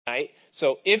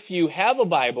So if you have a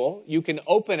Bible, you can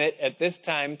open it at this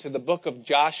time to the book of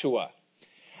Joshua.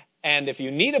 And if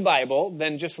you need a Bible,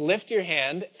 then just lift your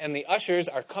hand, and the ushers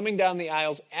are coming down the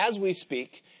aisles as we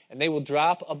speak, and they will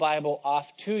drop a Bible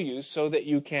off to you so that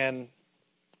you can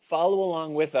follow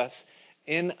along with us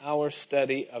in our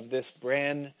study of this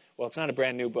it's not a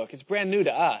brand new book. It's brand new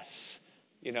to us,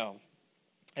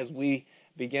 as we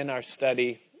begin our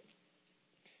study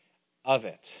of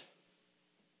it.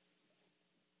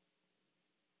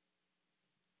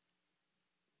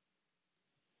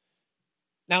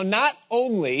 Now, not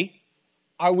only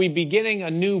are we beginning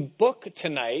a new book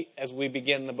tonight as we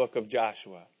begin the book of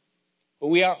Joshua, but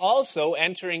we are also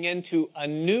entering into a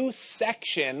new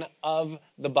section of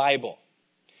the Bible.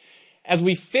 As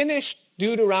we finish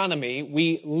Deuteronomy,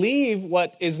 we leave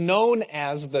what is known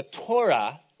as the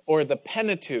Torah, or the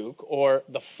Pentateuch, or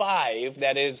the five,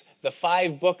 that is, the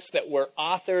 5 books that were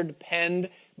authored, penned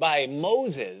by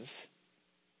Moses.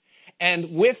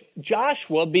 And with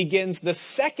Joshua begins the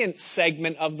second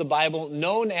segment of the Bible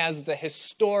known as the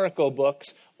historical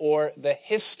books, or the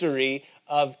history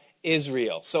of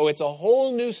Israel. So it's a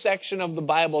whole new section of the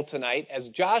Bible tonight as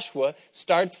Joshua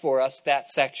starts for us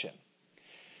that section.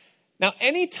 Now,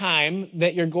 any time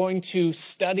that you're going to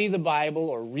study the Bible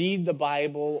or read the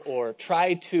Bible or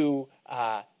try to,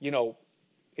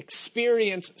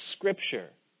 experience Scripture,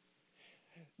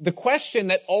 the question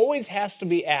that always has to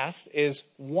be asked is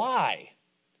why?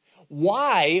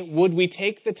 Why would we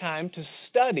take the time to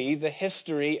study the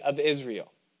history of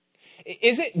Israel?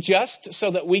 Is it just so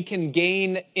that we can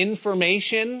gain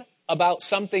information about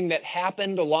something that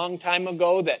happened a long time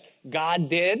ago that God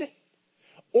did?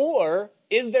 Or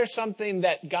is there something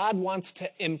that God wants to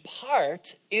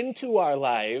impart into our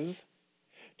lives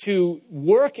to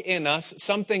work in us,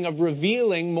 something of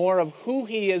revealing more of who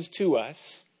He is to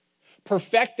us,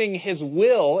 perfecting His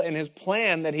will and His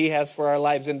plan that He has for our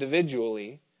lives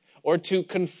individually, or to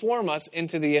conform us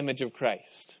into the image of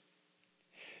Christ?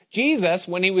 Jesus,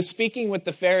 when He was speaking with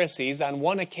the Pharisees on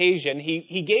one occasion,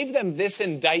 he gave them this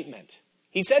indictment.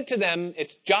 He said to them,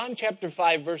 it's John chapter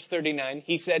 5, verse 39,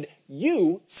 He said,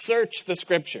 "You search the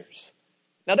Scriptures."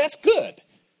 Now that's good.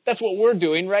 That's what we're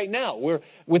doing right now. We're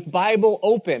with Bible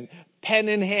open, pen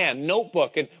in hand,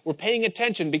 notebook, and we're paying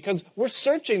attention because we're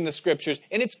searching the Scriptures,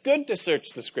 and it's good to search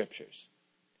the Scriptures.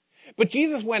 But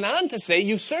Jesus went on to say,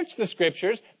 you search the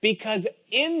Scriptures because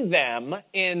in them,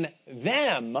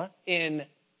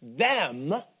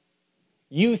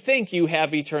 you think you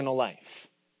have eternal life.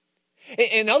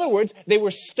 In other words, they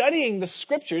were studying the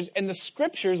Scriptures, and the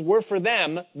Scriptures were for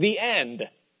them the end.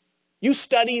 You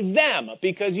study them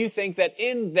because you think that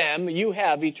in them you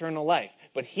have eternal life.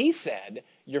 But He said,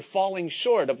 you're falling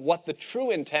short of what the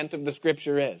true intent of the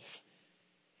Scripture is.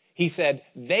 He said,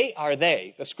 the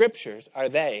Scriptures are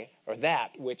they, or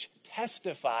that which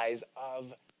testifies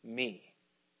of me.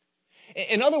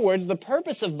 In other words, the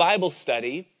purpose of Bible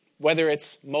study, whether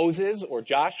it's Moses or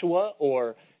Joshua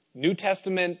or New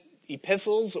Testament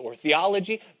epistles or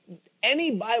theology,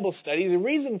 any Bible study, the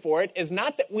reason for it is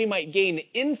not that we might gain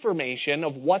information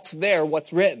of what's there,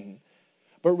 what's written,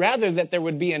 but rather that there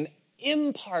would be an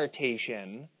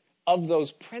impartation of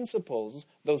those principles,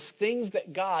 those things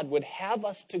that God would have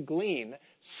us to glean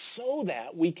so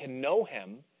that we can know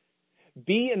Him,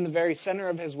 be in the very center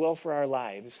of His will for our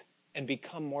lives, and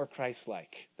become more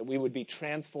Christ-like, that we would be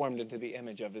transformed into the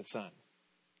image of His Son.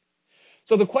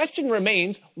 So the question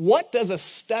remains, what does a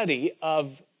study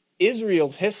of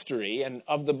Israel's history and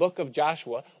of the book of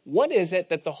Joshua, what is it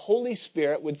that the Holy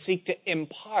Spirit would seek to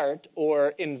impart or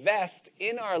invest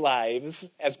in our lives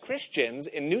as Christians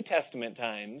in New Testament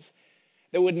times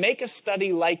that would make a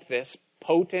study like this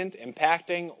potent,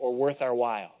 impacting, or worth our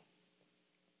while?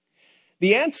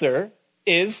 The answer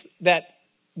is that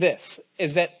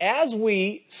as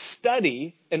we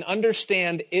study and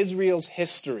understand Israel's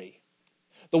history,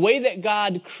 the way that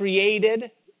God created,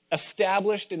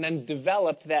 established, and then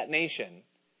developed that nation,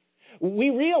 we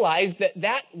realize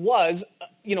that was,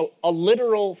 a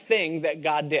literal thing that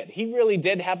God did. He really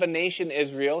did have a nation,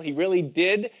 Israel. He really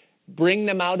did bring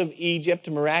them out of Egypt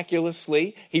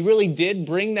miraculously. He really did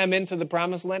bring them into the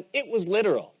promised land. It was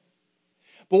literal.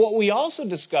 But what we also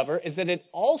discover is that it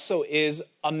also is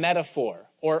a metaphor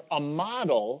or a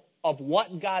model of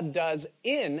what God does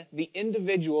in the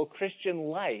individual Christian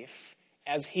life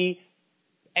as He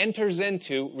enters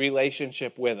into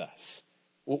relationship with us.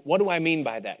 What do I mean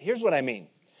by that? Here's what I mean.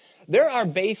 There are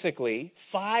basically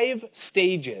 5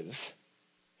 stages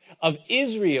of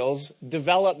Israel's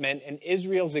development and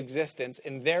Israel's existence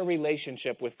in their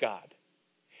relationship with God.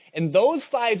 And those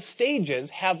 5 stages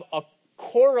have a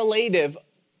correlative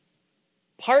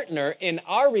partner in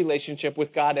our relationship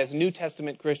with God as New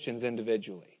Testament Christians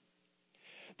individually.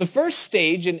 The first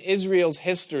stage in Israel's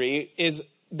history is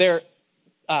their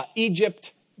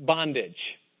Egypt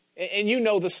bondage. And you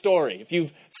know the story. If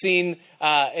you've seen,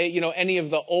 any of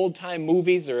the old-time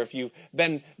movies, or if you've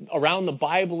been around the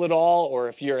Bible at all, or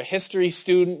if you're a history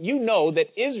student, you know that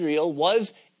Israel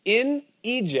was in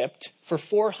Egypt for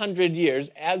 400 years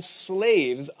as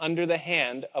slaves under the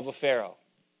hand of a pharaoh.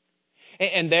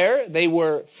 And there they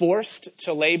were forced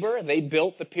to labor. They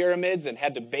built the pyramids and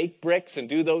had to bake bricks and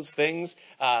do those things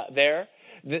there.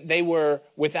 They were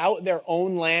without their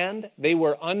own land. They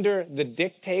were under the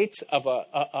dictates of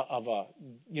a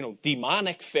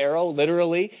demonic pharaoh,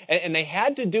 literally. And they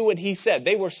had to do what he said.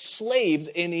 They were slaves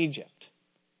in Egypt.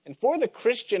 And for the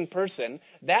Christian person,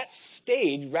 that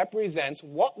stage represents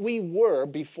what we were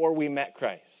before we met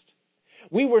Christ.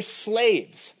 We were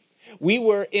slaves. We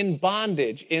were in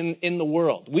bondage in the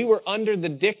world. We were under the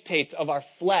dictates of our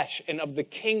flesh and of the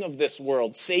king of this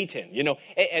world, Satan,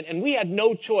 and we had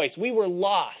no choice. We were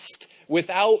lost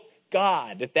without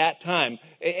God at that time.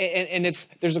 And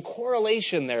there's a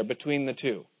correlation there between the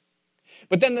two.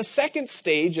 But then the second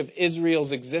stage of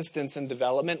Israel's existence and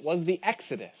development was the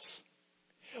Exodus,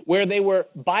 where they were,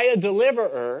 by a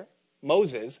deliverer,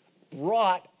 Moses,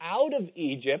 brought out of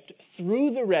Egypt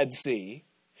through the Red Sea.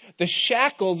 The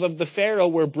shackles of the Pharaoh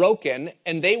were broken,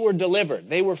 and they were delivered.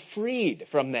 They were freed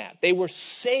from that. They were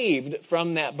saved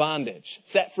from that bondage,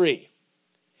 set free.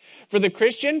 For the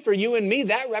Christian, for you and me,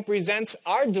 that represents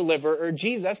our deliverer,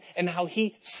 Jesus, and how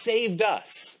he saved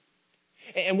us.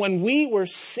 And when we were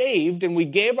saved and we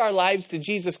gave our lives to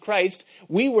Jesus Christ,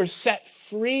 we were set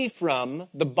free from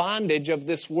the bondage of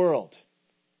this world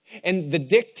and the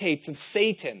dictates of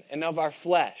Satan and of our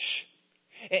flesh.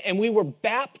 And we were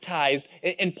baptized.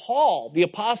 And Paul, the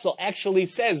apostle, actually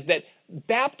says that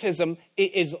baptism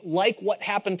is like what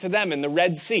happened to them in the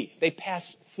Red Sea. They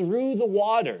passed through the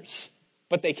waters,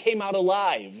 but they came out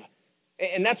alive.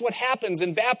 And that's what happens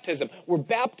in baptism. We're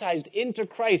baptized into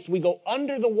Christ. We go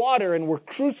under the water and we're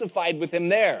crucified with him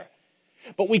there.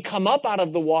 But we come up out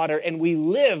of the water and we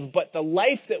live, but the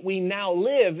life that we now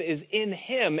live is in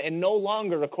him and no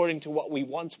longer according to what we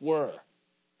once were.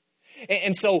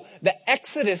 And so the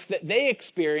exodus that they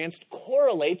experienced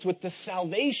correlates with the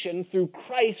salvation through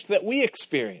Christ that we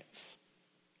experience.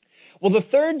 Well, the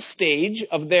third stage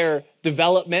of their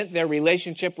development, their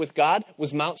relationship with God,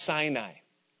 was Mount Sinai.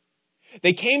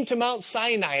 They came to Mount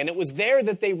Sinai, and it was there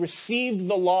that they received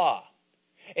the law.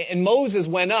 And Moses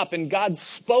went up, and God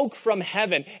spoke from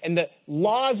heaven, and the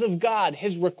laws of God,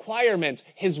 his requirements,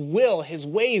 his will, his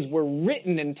ways were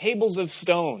written in tables of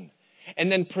stone and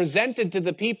then presented to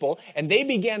the people, and they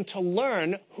began to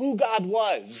learn who God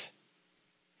was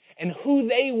and who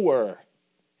they were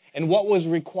and what was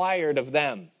required of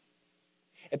them.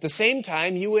 At the same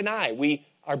time, you and I, we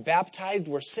are baptized,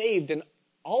 we're saved, and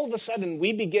all of a sudden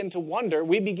we begin to wonder,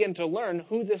 we begin to learn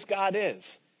who this God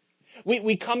is.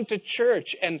 We come to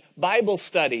church and Bible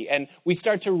study, and we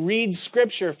start to read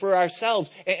Scripture for ourselves,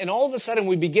 and all of a sudden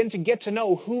we begin to get to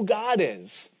know who God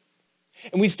is.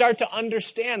 And we start to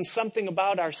understand something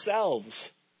about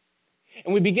ourselves.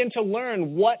 And we begin to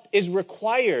learn what is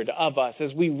required of us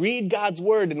as we read God's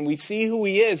Word and we see who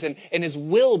he is, and his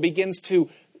will begins to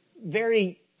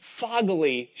very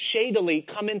foggily, shadily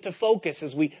come into focus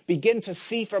as we begin to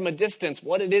see from a distance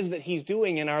what it is that he's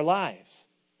doing in our lives.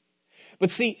 But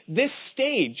see, this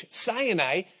stage,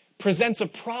 Sinai, presents a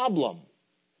problem.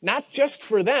 Not just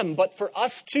for them, but for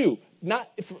us too.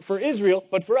 Not for Israel,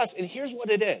 but for us. And here's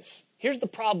what it is. Here's the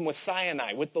problem with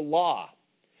Sinai, with the law.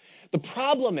 The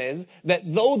problem is that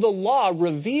though the law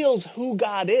reveals who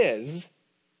God is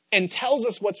and tells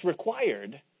us what's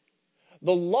required,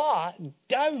 the law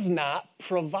does not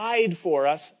provide for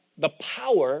us the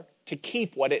power to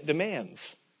keep what it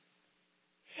demands.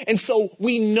 And so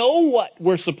we know what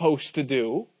we're supposed to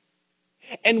do,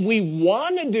 and we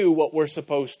want to do what we're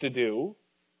supposed to do,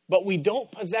 but we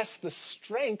don't possess the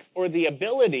strength or the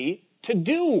ability to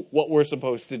do what we're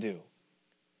supposed to do.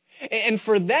 And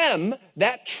for them,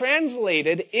 that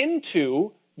translated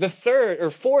into the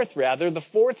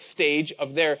fourth stage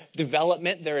of their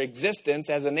development, their existence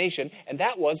as a nation, and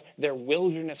that was their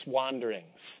wilderness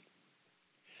wanderings.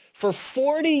 For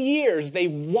 40 years, they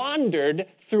wandered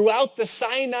throughout the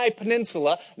Sinai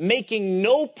Peninsula, making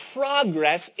no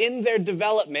progress in their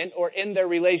development or in their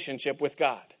relationship with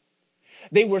God.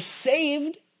 They were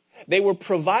saved, they were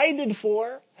provided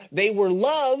for, they were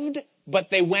loved, but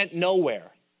they went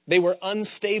nowhere. They were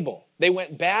unstable. They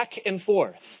went back and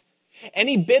forth.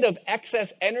 Any bit of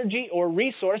excess energy or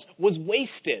resource was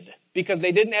wasted because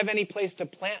they didn't have any place to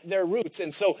plant their roots.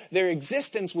 And so their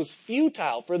existence was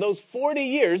futile. For those 40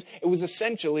 years, it was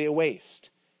essentially a waste.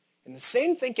 And the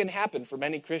same thing can happen for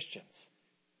many Christians.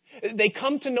 They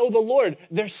come to know the Lord.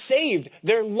 They're saved.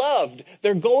 They're loved.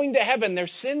 They're going to heaven. Their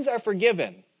sins are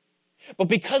forgiven. But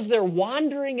because they're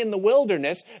wandering in the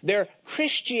wilderness, their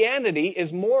Christianity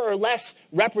is more or less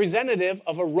representative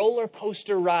of a roller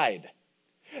coaster ride.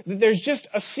 There's just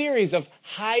a series of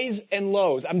highs and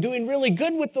lows. I'm doing really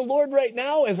good with the Lord right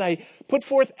now as I put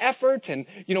forth effort and,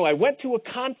 I went to a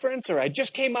conference or I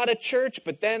just came out of church,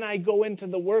 but then I go into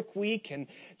the work week and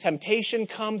temptation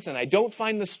comes and I don't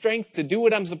find the strength to do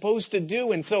what I'm supposed to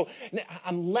do. And so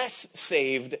I'm less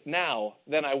saved now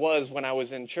than I was when I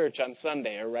was in church on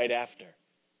Sunday or right after.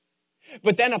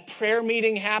 But then a prayer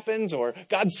meeting happens or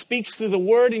God speaks through the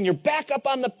word and you're back up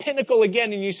on the pinnacle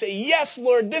again and you say, yes,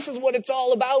 Lord, this is what it's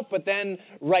all about. But then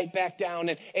right back down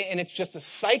and it's just a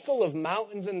cycle of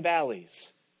mountains and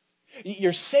valleys.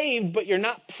 You're saved, but you're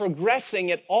not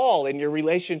progressing at all in your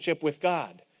relationship with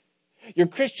God. Your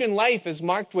Christian life is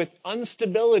marked with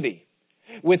instability,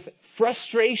 with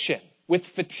frustration, with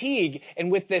fatigue, and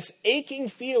with this aching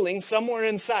feeling somewhere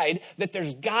inside that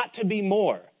there's got to be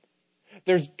more.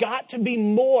 There's got to be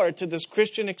more to this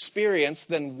Christian experience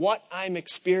than what I'm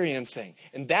experiencing.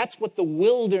 And that's what the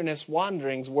wilderness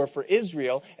wanderings were for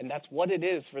Israel, and that's what it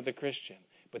is for the Christian.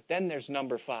 But then there's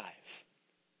number 5.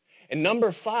 And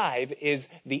number 5 is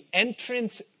the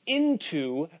entrance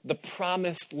into the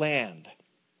promised land.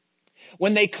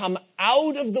 When they come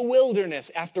out of the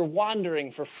wilderness after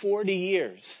wandering for 40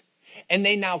 years, and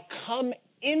they now come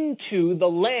into the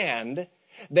land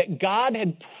that God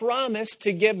had promised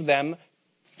to give them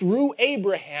through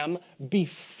Abraham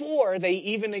before they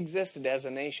even existed as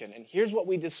a nation. And here's what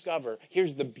we discover.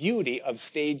 Here's the beauty of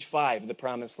stage 5, the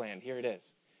promised land. Here it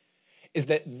is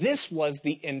that this was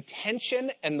the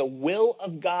intention and the will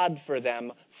of God for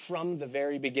them from the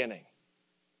very beginning.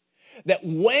 That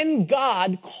when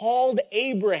God called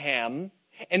Abraham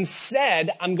and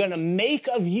said, I'm going to make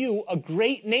of you a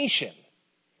great nation,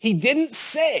 he didn't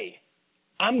say,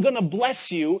 I'm going to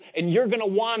bless you and you're going to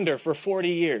wander for 40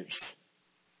 years.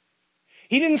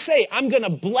 He didn't say, I'm going to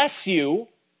bless you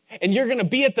and you're going to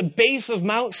be at the base of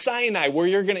Mount Sinai where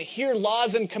you're going to hear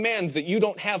laws and commands that you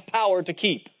don't have power to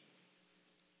keep.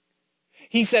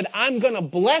 He said, I'm going to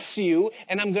bless you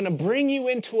and I'm going to bring you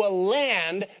into a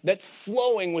land that's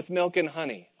flowing with milk and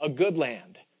honey, a good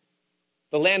land.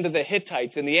 The land of the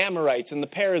Hittites and the Amorites and the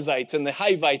Perizzites and the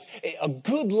Hivites, a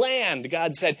good land,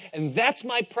 God said. And that's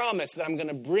my promise, that I'm going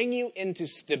to bring you into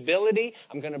stability.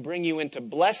 I'm going to bring you into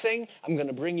blessing. I'm going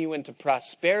to bring you into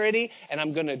prosperity. And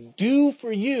I'm going to do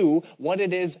for you what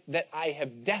it is that I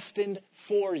have destined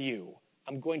for you.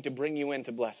 I'm going to bring you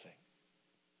into blessing.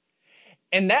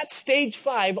 And that stage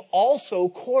 5 also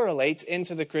correlates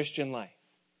into the Christian life.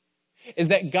 Is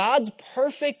that God's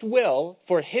perfect will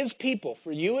for his people,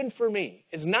 for you and for me,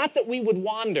 is not that we would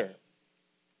wander.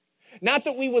 Not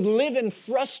that we would live in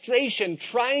frustration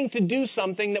trying to do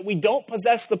something that we don't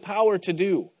possess the power to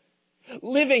do.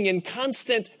 Living in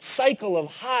constant cycle of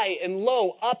high and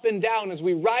low, up and down as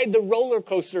we ride the roller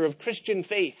coaster of Christian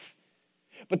faith.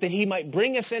 But that he might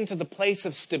bring us into the place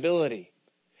of stability.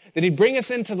 That he'd bring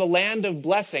us into the land of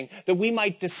blessing. That we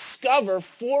might discover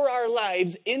for our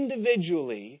lives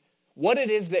individually what it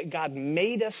is that God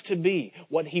made us to be,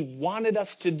 what he wanted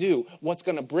us to do, what's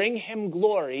going to bring him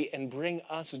glory and bring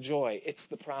us joy. It's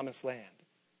the promised land.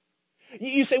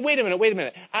 You say, wait a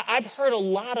minute. I've heard a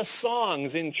lot of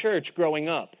songs in church growing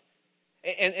up.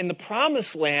 And the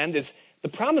promised land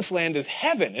is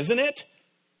heaven, isn't it?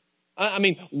 I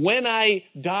mean, when I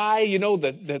die,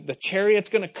 the chariot's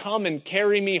going to come and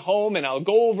carry me home and I'll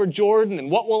go over Jordan and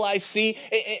what will I see?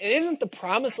 Isn't the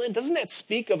promised land, doesn't that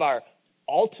speak of our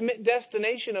ultimate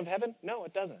destination of heaven? No,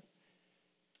 it doesn't.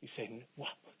 You say,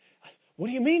 what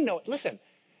do you mean? No, listen,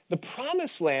 the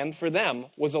promised land for them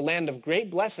was a land of great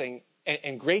blessing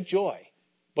and great joy,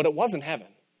 but it wasn't heaven.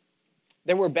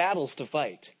 There were battles to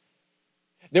fight.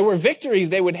 There were victories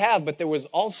they would have, but there was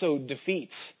also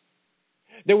defeats.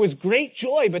 There was great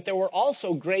joy, but there were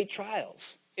also great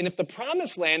trials. And if the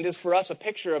promised land is for us a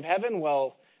picture of heaven,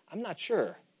 well, I'm not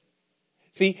sure.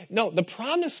 See, no, the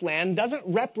promised land doesn't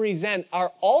represent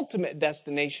our ultimate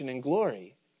destination in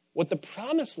glory. What the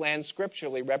promised land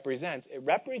scripturally represents, it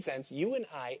represents you and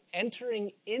I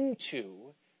entering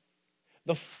into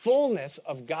the fullness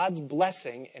of God's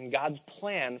blessing and God's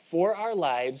plan for our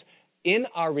lives in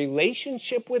our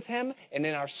relationship with him and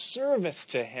in our service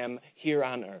to him here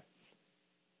on earth.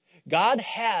 God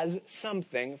has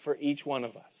something for each one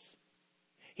of us.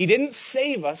 He didn't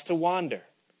save us to wander.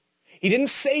 He didn't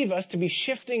save us to be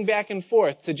shifting back and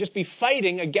forth, to just be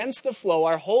fighting against the flow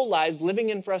our whole lives, living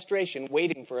in frustration,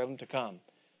 waiting for him to come.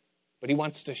 But he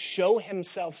wants to show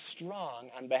himself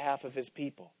strong on behalf of his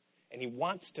people. And he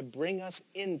wants to bring us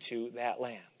into that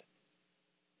land.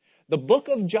 The book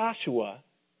of Joshua,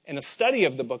 and a study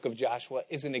of the book of Joshua,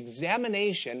 is an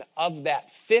examination of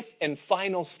that fifth and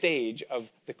final stage of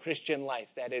the Christian life.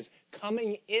 That is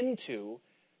coming into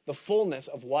the fullness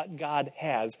of what God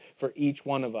has for each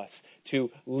one of us.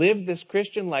 To live this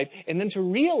Christian life and then to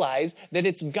realize that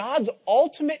it's God's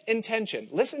ultimate intention.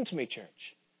 Listen to me,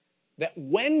 church. That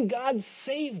when God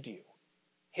saved you,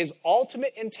 his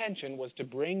ultimate intention was to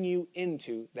bring you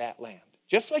into that land.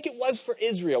 Just like it was for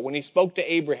Israel when he spoke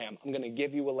to Abraham, I'm going to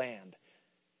give you a land.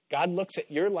 God looks at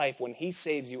your life when he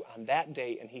saves you on that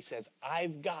day and he says,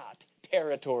 I've got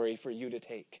territory for you to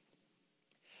take.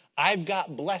 I've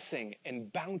got blessing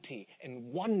and bounty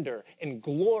and wonder and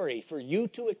glory for you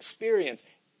to experience.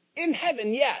 In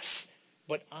heaven, yes,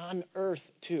 but on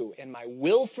earth too. And my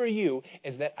will for you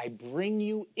is that I bring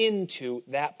you into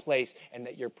that place and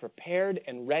that you're prepared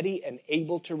and ready and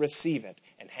able to receive it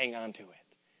and hang on to it.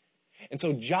 And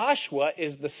so Joshua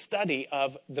is the study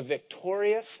of the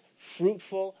victorious,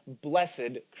 fruitful,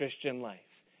 blessed Christian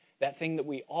life. That thing that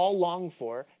we all long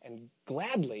for, and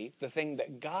gladly the thing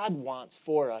that God wants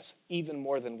for us even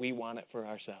more than we want it for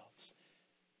ourselves.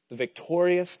 The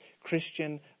victorious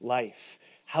Christian life.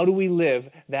 How do we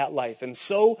live that life? And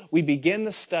so we begin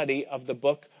the study of the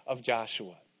book of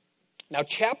Joshua. Now,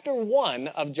 chapter 1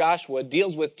 of Joshua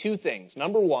deals with two things.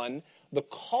 Number one, the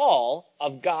call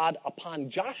of God upon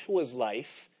Joshua's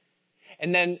life,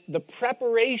 and then the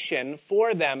preparation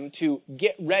for them to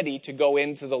get ready to go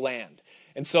into the land.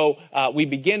 And so we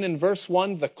begin in verse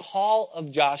 1, the call of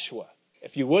Joshua.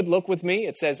 If you would look with me,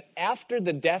 it says, after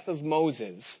the death of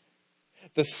Moses,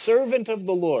 the servant of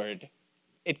the Lord,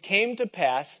 it came to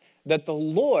pass that the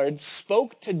Lord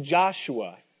spoke to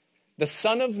Joshua, the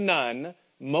son of Nun,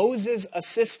 Moses'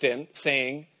 assistant,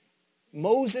 saying,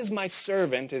 Moses, my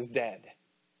servant, is dead.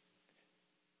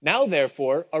 Now,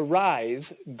 therefore,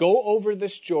 arise, go over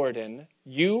this Jordan,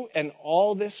 you and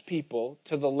all this people,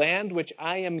 to the land which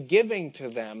I am giving to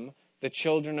them, the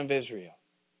children of Israel.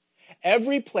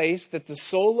 Every place that the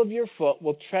sole of your foot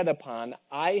will tread upon,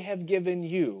 I have given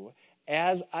you,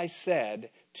 as I said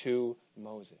to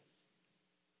Moses.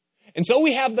 And so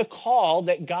we have the call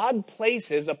that God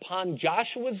places upon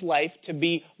Joshua's life to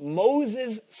be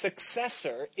Moses'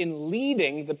 successor in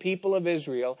leading the people of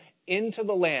Israel into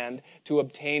the land to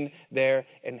obtain their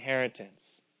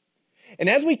inheritance. And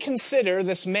as we consider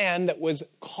this man that was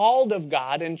called of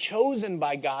God and chosen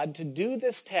by God to do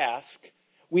this task,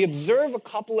 we observe a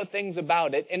couple of things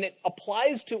about it, and it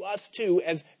applies to us too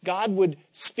as God would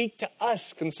speak to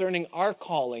us concerning our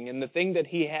calling and the thing that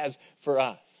he has for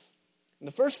us. And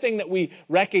the first thing that we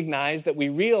recognize, that we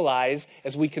realize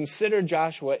as we consider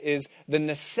Joshua, is the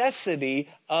necessity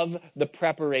of the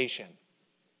preparation.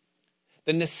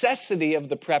 The necessity of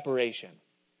the preparation.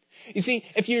 You see,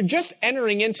 if you're just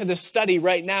entering into the study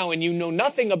right now and you know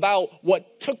nothing about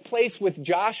what took place with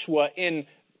Joshua in,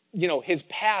 his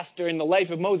past during the life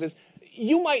of Moses,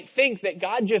 you might think that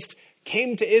God just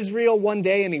came to Israel one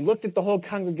day and he looked at the whole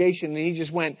congregation and he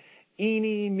just went,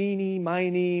 eeny, meeny,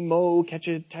 miny, mo, catch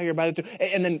a tiger by the toe.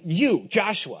 And then you,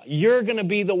 Joshua, you're going to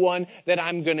be the one that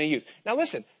I'm going to use. Now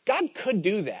listen, God could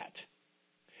do that.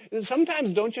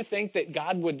 Sometimes don't you think that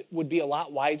God would be a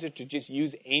lot wiser to just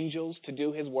use angels to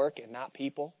do his work and not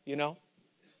people,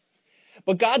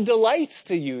 But God delights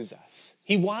to use us.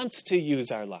 He wants to use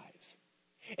our lives.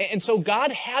 And so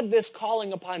God had this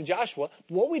calling upon Joshua.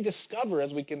 What we discover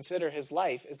as we consider his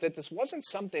life is that this wasn't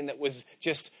something that was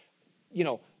just,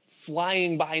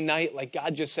 flying by night like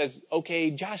God just says, okay,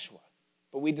 Joshua.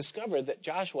 But we discovered that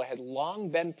Joshua had long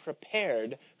been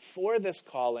prepared for this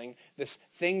calling, this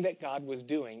thing that God was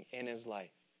doing in his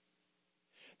life.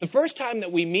 The first time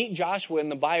that we meet Joshua in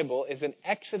the Bible is in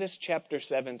Exodus chapter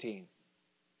 17.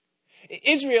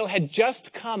 Israel had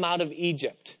just come out of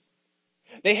Egypt.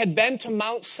 They had been to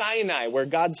Mount Sinai where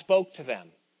God spoke to them.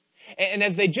 And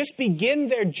as they just begin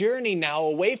their journey now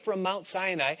away from Mount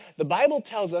Sinai, the Bible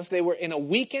tells us they were in a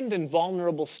weakened and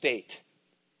vulnerable state.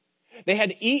 They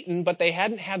had eaten, but they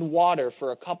hadn't had water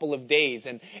for a couple of days.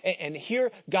 And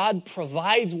here God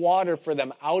provides water for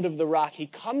them out of the rock. He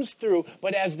comes through,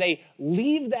 but as they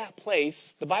leave that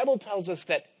place, the Bible tells us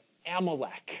that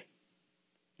Amalek,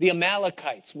 the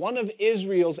Amalekites, one of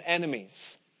Israel's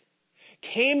enemies,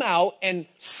 came out and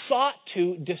sought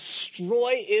to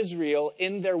destroy Israel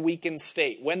in their weakened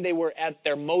state when they were at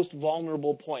their most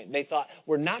vulnerable point. They thought,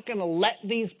 we're not going to let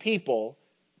these people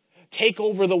take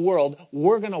over the world.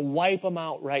 We're going to wipe them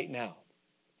out right now.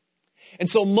 And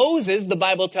so Moses, the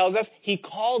Bible tells us, he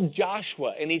called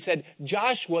Joshua and he said,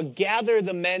 Joshua, gather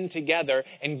the men together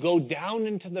and go down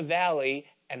into the valley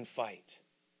and fight.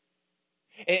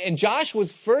 And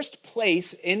Joshua's first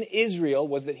place in Israel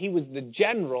was that he was the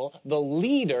general, the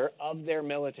leader of their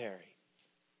military.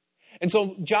 And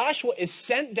so Joshua is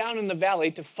sent down in the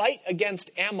valley to fight against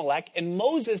Amalek. And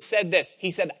Moses said this. He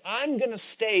said, I'm going to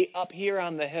stay up here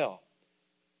on the hill.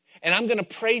 And I'm going to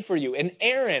pray for you. And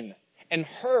Aaron and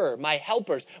Hur, my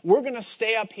helpers, we're going to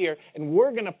stay up here. And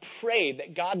we're going to pray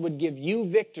that God would give you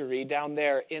victory down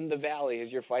there in the valley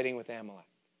as you're fighting with Amalek.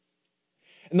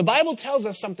 And the Bible tells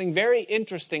us something very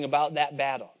interesting about that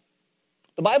battle.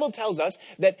 The Bible tells us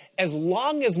that as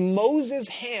long as Moses'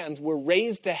 hands were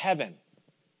raised to heaven,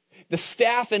 the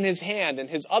staff in his hand and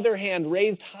his other hand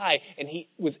raised high, and he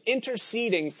was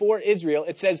interceding for Israel,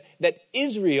 it says that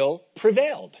Israel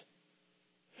prevailed.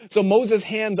 So Moses'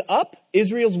 hands up,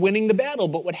 Israel's winning the battle.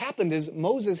 But what happened is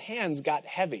Moses' hands got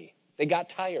heavy. They got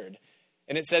tired.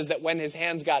 And it says that when his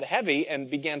hands got heavy and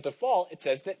began to fall, it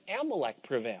says that Amalek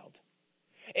prevailed.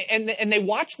 And they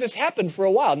watched this happen for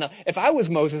a while. Now, if I was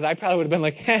Moses, I probably would have been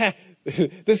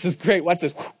like, this is great. Watch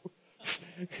this.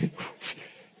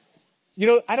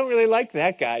 I don't really like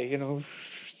that guy,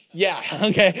 Yeah,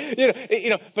 okay.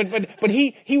 But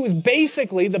he was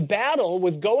basically, the battle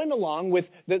was going along with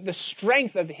the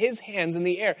strength of his hands in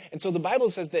the air. And so the Bible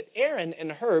says that Aaron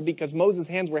and Hur, because Moses'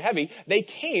 hands were heavy, they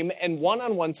came and one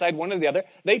on one side, one on the other,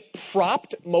 they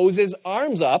propped Moses'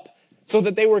 arms up so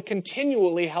that they were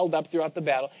continually held up throughout the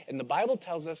battle. And the Bible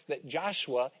tells us that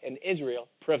Joshua and Israel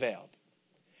prevailed.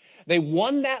 They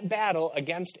won that battle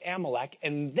against Amalek,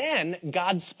 and then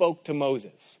God spoke to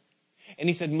Moses. And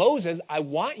he said, Moses, I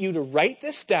want you to write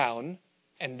this down,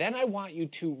 and then I want you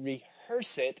to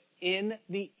rehearse it in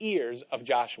the ears of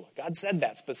Joshua. God said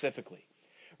that specifically.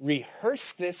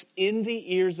 Rehearse this in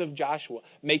the ears of Joshua.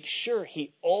 Make sure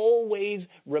he always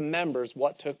remembers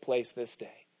what took place this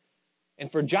day.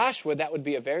 And for Joshua, that would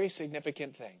be a very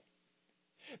significant thing.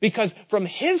 Because from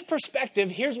his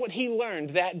perspective, here's what he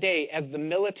learned that day as the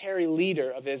military leader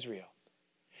of Israel.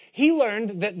 He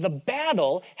learned that the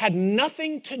battle had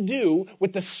nothing to do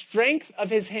with the strength of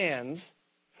his hands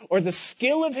or the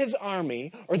skill of his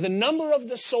army or the number of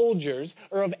the soldiers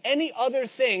or of any other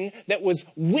thing that was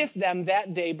with them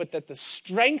that day, but that the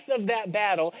strength of that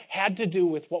battle had to do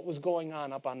with what was going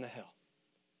on up on the hill.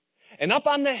 And up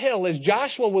on the hill, as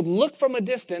Joshua would look from a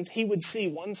distance, he would see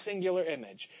one singular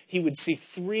image. He would see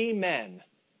 3 men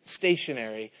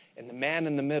stationary, and the man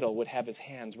in the middle would have his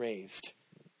hands raised.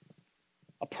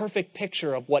 A perfect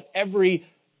picture of what every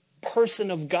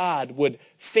person of God would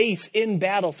face in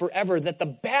battle forever, that the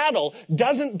battle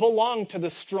doesn't belong to the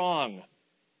strong.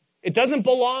 It doesn't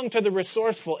belong to the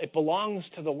resourceful. It belongs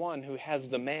to the one who has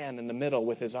the man in the middle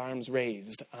with his arms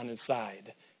raised on his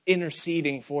side,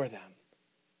 interceding for them.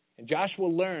 And Joshua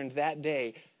learned that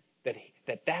day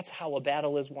that that's how a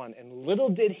battle is won. And little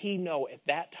did he know at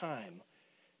that time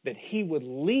that he would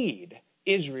lead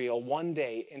Israel one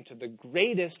day into the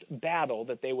greatest battle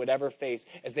that they would ever face,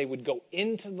 as they would go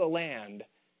into the land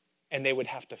and they would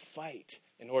have to fight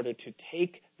in order to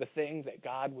take the thing that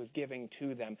God was giving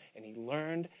to them. And he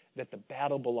learned that the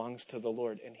battle belongs to the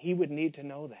Lord, and he would need to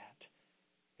know that.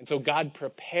 And so God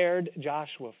prepared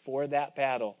Joshua for that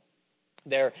battle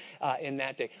there in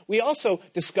that day. We also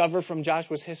discover from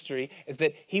Joshua's history is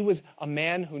that he was a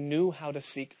man who knew how to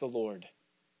seek the Lord.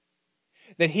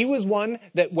 That he was one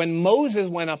that when Moses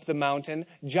went up the mountain,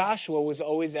 Joshua was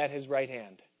always at his right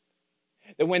hand.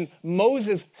 That when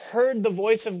Moses heard the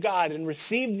voice of God and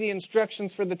received the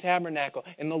instructions for the tabernacle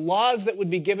and the laws that would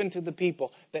be given to the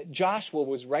people, that Joshua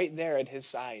was right there at his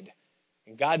side.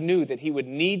 And God knew that he would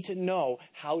need to know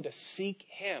how to seek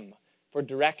him for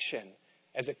direction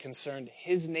as it concerned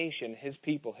his nation, his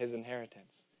people, his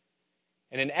inheritance.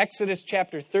 And in Exodus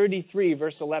chapter 33,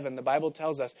 verse 11, the Bible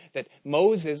tells us that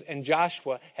Moses and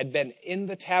Joshua had been in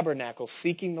the tabernacle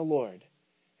seeking the Lord.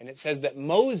 And it says that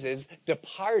Moses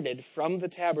departed from the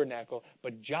tabernacle,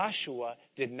 but Joshua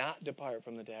did not depart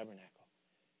from the tabernacle.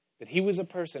 That he was a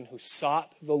person who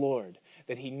sought the Lord,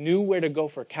 that he knew where to go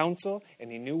for counsel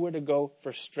and he knew where to go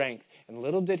for strength. And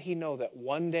little did he know that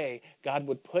one day God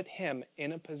would put him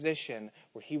in a position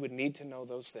where he would need to know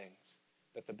those things.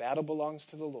 That the battle belongs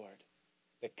to the Lord,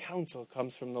 that counsel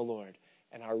comes from the Lord,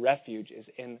 and our refuge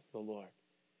is in the Lord.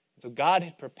 So God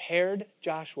had prepared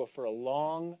Joshua for a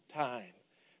long time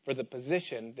for the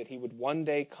position that he would one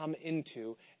day come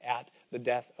into at the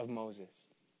death of Moses.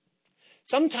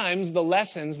 Sometimes the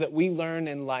lessons that we learn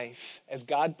in life as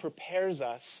God prepares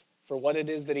us for what it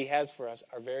is that he has for us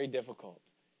are very difficult.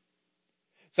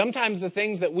 Sometimes the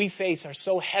things that we face are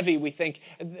so heavy we think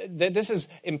that this is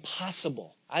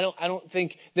impossible. I don't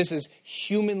think this is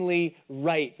humanly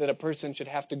right that a person should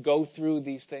have to go through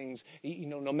these things,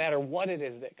 no matter what it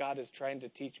is that God is trying to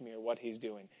teach me or what he's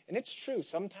doing. And it's true.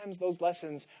 Sometimes those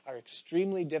lessons are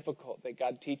extremely difficult that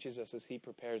God teaches us as he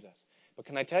prepares us. But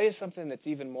can I tell you something that's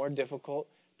even more difficult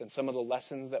than some of the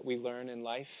lessons that we learn in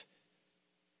life?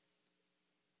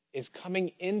 Is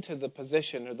coming into the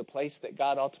position or the place that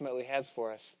God ultimately has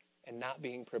for us and not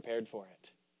being prepared for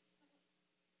it.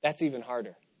 That's even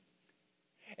harder.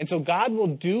 And so God will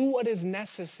do what is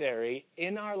necessary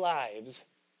in our lives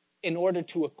in order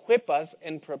to equip us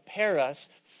and prepare us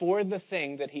for the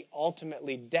thing that he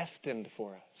ultimately destined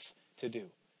for us to do.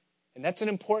 And that's an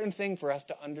important thing for us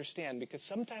to understand, because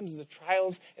sometimes the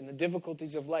trials and the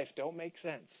difficulties of life don't make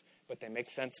sense, but they make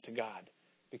sense to God.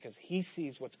 Because he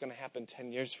sees what's going to happen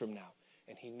 10 years from now.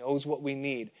 And he knows what we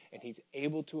need. And he's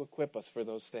able to equip us for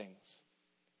those things.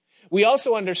 We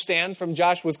also understand from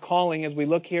Joshua's calling, as we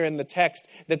look here in the text,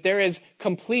 that there is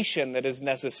completion that is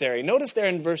necessary. Notice there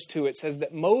in verse 2, it says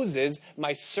that Moses,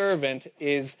 my servant,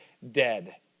 is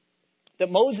dead.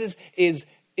 That Moses is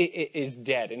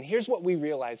dead. And here's what we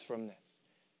realize from this.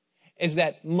 Is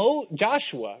that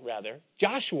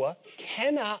Joshua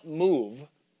cannot move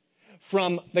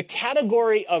from the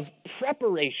category of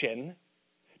preparation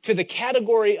to the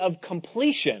category of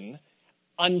completion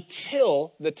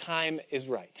until the time is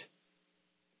right.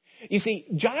 You see,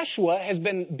 Joshua has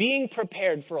been being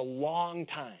prepared for a long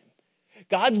time.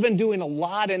 God's been doing a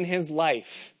lot in his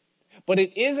life. But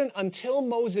it isn't until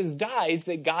Moses dies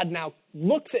that God now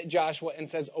looks at Joshua and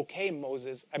says, okay,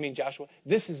 Joshua,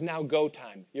 this is now go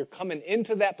time. You're coming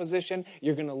into that position.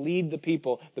 You're going to lead the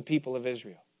people of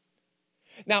Israel.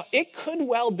 Now, it could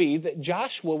well be that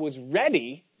Joshua was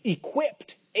ready,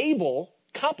 equipped, able,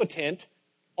 competent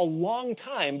a long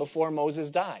time before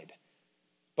Moses died.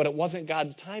 But it wasn't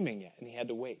God's timing yet, and he had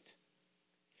to wait.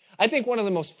 I think one of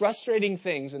the most frustrating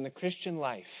things in the Christian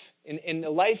life, in the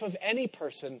life of any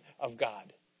person of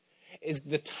God, is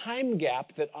the time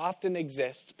gap that often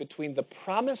exists between the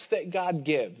promise that God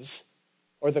gives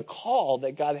or the call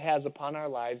that God has upon our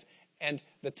lives and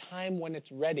the time when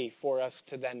it's ready for us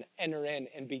to then enter in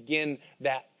and begin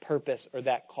that purpose or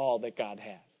that call that God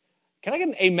has. Can I get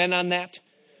an amen on that?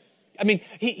 I mean,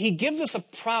 he gives us a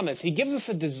promise. He gives us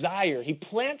a desire. He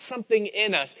plants something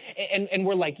in us. And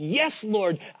we're like, yes,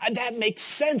 Lord, that makes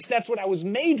sense. That's what I was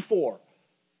made for.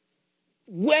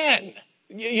 When?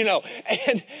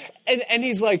 And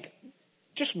he's like,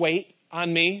 just wait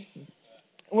on me.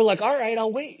 And we're like, all right,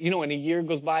 I'll wait. And a year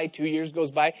goes by, 2 years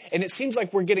goes by, and it seems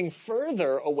like we're getting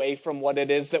further away from what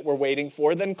it is that we're waiting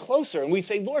for than closer. And we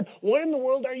say, Lord, what in the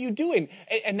world are you doing?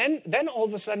 And then all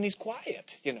of a sudden he's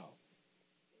quiet, and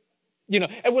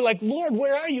we're like, Lord,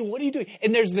 where are you? What are you doing?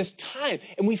 And there's this time,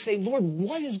 and we say, Lord,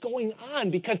 what is going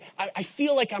on? Because I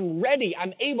feel like I'm ready,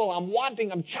 I'm able, I'm wanting,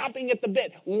 I'm chopping at the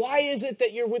bit. Why is it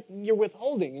that you're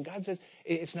withholding? And God says,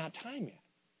 it's not time yet.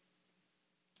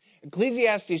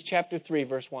 Ecclesiastes chapter 3,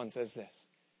 verse 1 says this.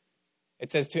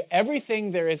 It says, to everything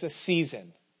there is a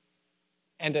season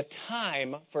and a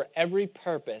time for every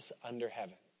purpose under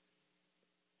heaven.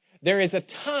 There is a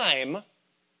time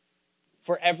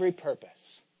for every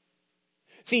purpose.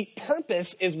 See,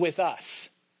 purpose is with us.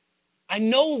 I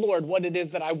know, Lord, what it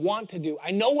is that I want to do. I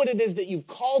know what it is that you've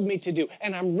called me to do,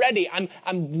 and I'm ready. I'm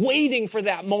waiting for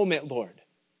that moment, Lord.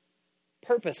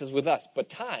 Purpose is with us,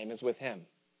 but time is with him.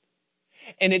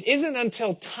 And it isn't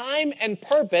until time and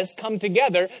purpose come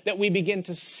together that we begin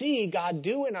to see God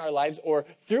do in our lives or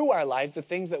through our lives the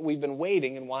things that we've been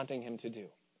waiting and wanting him to do.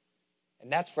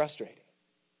 And that's frustrating.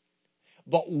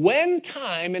 But when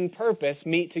time and purpose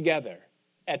meet together,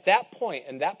 at that point,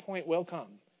 and that point will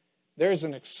come, there is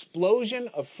an explosion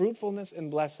of fruitfulness and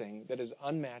blessing that is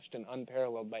unmatched and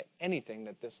unparalleled by anything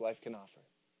that this life can offer.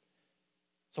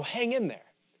 So hang in there.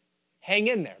 Hang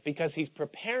in there, because he's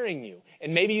preparing you.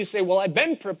 And maybe you say, well, I've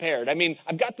been prepared.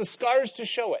 I've got the scars to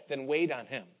show it. Then wait on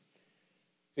him.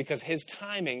 Because his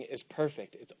timing is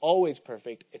perfect. It's always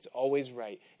perfect. It's always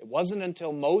right. It wasn't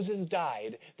until Moses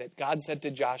died that God said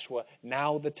to Joshua,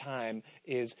 now the time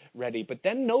is ready. But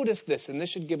then notice this, and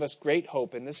this should give us great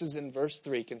hope. And this is in verse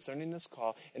 3 concerning this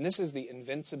call. And this is the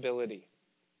invincibility.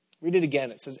 Read it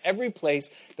again. It says, every place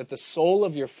that the sole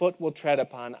of your foot will tread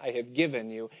upon, I have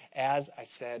given you, as I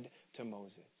said to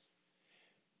Moses.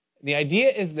 The idea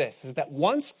is this, is that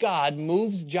once God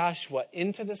moves Joshua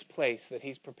into this place that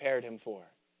he's prepared him for,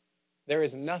 there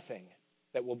is nothing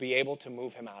that will be able to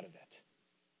move him out of it.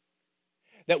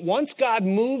 That once God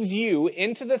moves you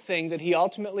into the thing that he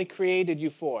ultimately created you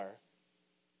for,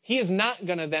 He is not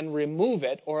going to then remove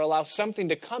it or allow something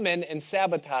to come in and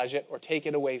sabotage it or take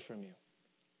it away from you.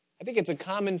 I think it's a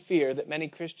common fear that many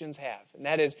Christians have, and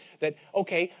that is that,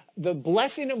 okay, the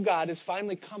blessing of God is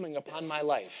finally coming upon my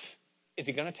life. Is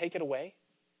he going to take it away?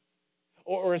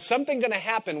 Or is something going to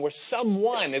happen where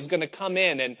someone is going to come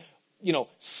in and,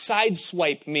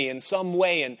 sideswipe me in some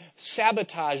way and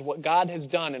sabotage what God has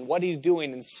done and what he's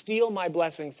doing and steal my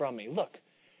blessing from me? Look,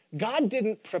 God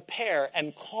didn't prepare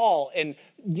and call and,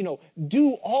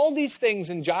 do all these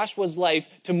things in Joshua's life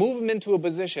to move him into a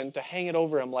position to hang it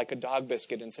over him like a dog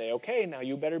biscuit and say, okay, now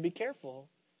you better be careful.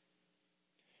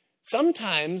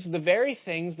 Sometimes the very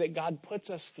things that God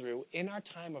puts us through in our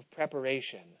time of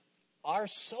preparation are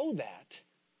so that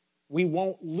we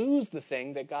won't lose the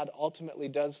thing that God ultimately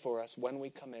does for us when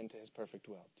we come into his perfect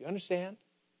will. Do you understand?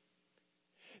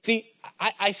 See,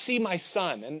 I see my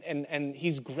son, and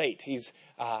he's great. He's,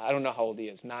 I don't know how old he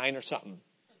is, 9 or something.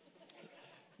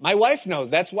 My wife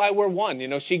knows. That's why we're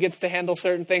one. She gets to handle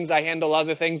certain things. I handle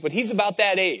other things. But he's about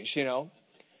that age,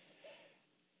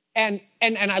 And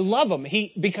I love him.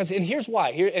 And here's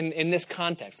why. Here in this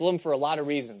context, I love him for a lot of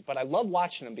reasons. But I love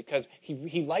watching him because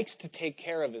he likes to take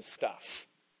care of his stuff.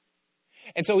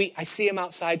 And so I see him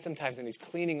outside sometimes, and he's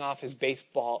cleaning off his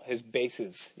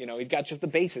bases. He's got just the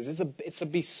bases. It's to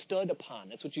be stood upon.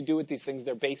 That's what you do with these things.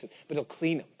 They're bases. But he'll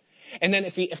clean them. And then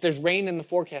if there's rain in the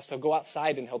forecast, he'll go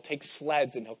outside and he'll take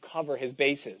sleds and he'll cover his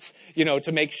bases,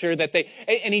 to make sure that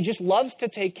and he just loves to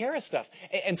take care of stuff.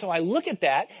 And so I look at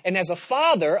that, and as a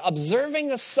father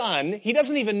observing a son, he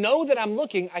doesn't even know that I'm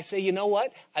looking. I say, you know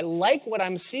what? I like what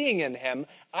I'm seeing in him.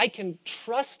 I can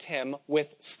trust him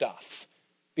with stuff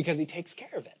because he takes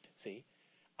care of it. See?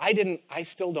 I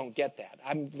still don't get that.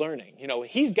 I'm learning.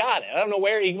 He's got it. I don't know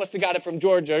where he must have got it from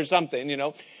Georgia or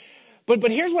something,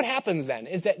 But here's what happens then,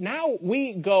 is that now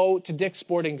we go to Dick's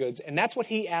Sporting Goods, and that's what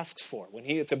he asks for. When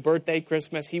it's a birthday,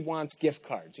 Christmas, he wants gift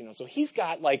cards, So he's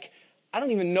got I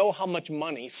don't even know how much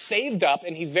money saved up,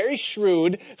 and he's very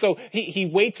shrewd. So he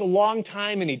waits a long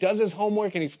time, and he does his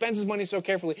homework, and he spends his money so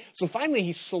carefully. So finally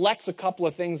he selects a couple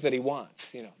of things that he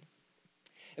wants,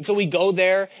 And so we go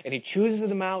there, and he chooses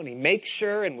them out, and he makes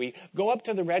sure, and we go up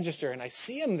to the register, and I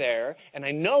see him there, and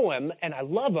I know him, and I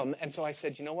love him. And so I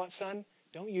said, you know what, son?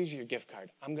 Don't use your gift card.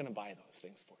 I'm going to buy those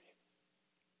things for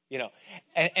you.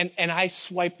 And I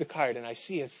swipe the card, and I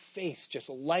see his face just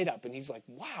light up, and he's like,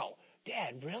 wow,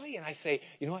 Dad, really? And I say,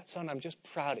 you know what, son, I'm just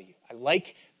proud of you. I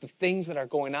like the things that are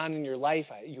going on in your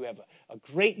life. You have a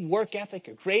great work ethic,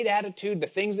 a great attitude, the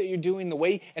things that you're doing, the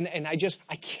way, and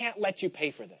I can't let you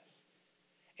pay for this.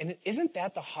 And isn't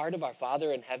that the heart of our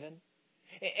Father in heaven?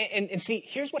 And see,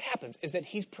 here's what happens, is that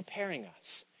he's preparing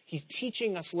us. He's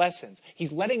teaching us lessons.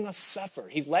 He's letting us suffer.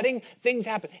 He's letting things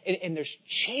happen. And there's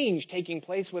change taking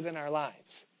place within our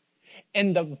lives.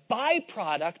 And the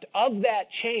byproduct of that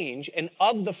change and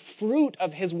of the fruit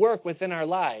of his work within our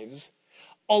lives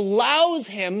allows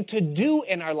him to do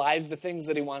in our lives the things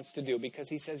that he wants to do. Because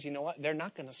he says, you know what? They're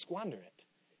not going to squander it.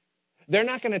 They're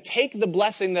not going to take the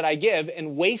blessing that I give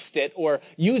and waste it or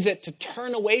use it to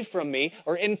turn away from me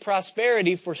or in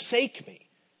prosperity forsake me.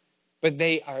 But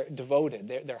they are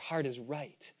devoted. Their heart is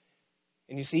right.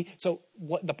 And you see, so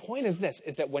what the point is this,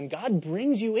 is that when God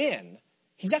brings you in,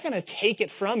 he's not going to take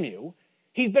it from you.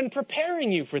 He's been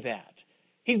preparing you for that.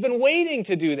 He's been waiting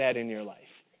to do that in your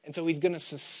life. And so he's going to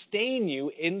sustain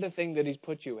you in the thing that he's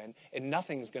put you in, and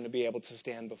nothing's going to be able to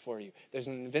stand before you. There's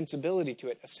an invincibility to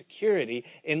it, a security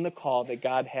in the call that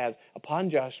God has upon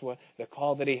Joshua, the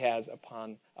call that he has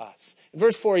upon us. In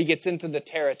verse 4, he gets into the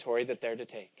territory that they're to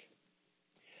take.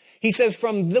 He says,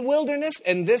 from the wilderness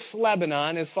and this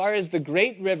Lebanon, as far as the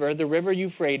great river, the river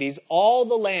Euphrates, all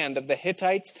the land of the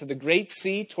Hittites to the great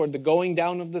sea toward the going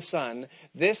down of the sun,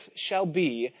 this shall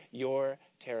be your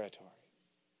territory.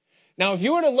 Now, if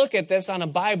you were to look at this on a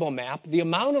Bible map, the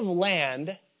amount of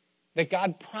land that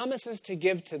God promises to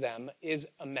give to them is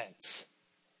immense.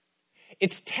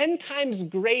 It's 10 times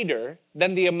greater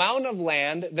than the amount of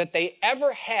land that they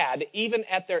ever had, even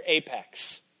at their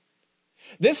apex.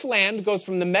 This land goes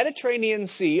from the Mediterranean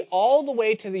Sea all the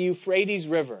way to the Euphrates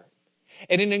River.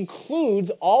 And it includes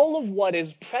all of what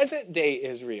is present-day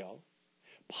Israel,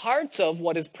 parts of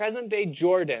what is present-day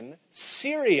Jordan,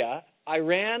 Syria,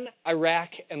 Iran,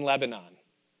 Iraq, and Lebanon.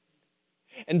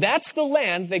 And that's the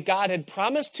land that God had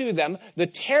promised to them, the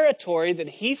territory that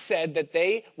he said that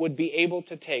they would be able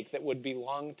to take, that would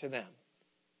belong to them.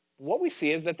 What we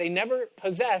see is that they never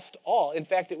possessed all. In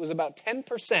fact, it was about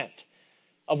 10%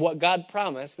 of what God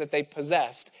promised that they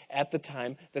possessed at the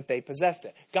time that they possessed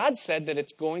it. God said that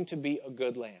it's going to be a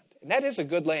good land. And that is a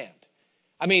good land.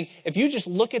 I mean, if you just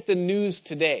look at the news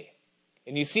today,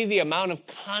 and you see the amount of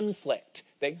conflict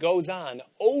that goes on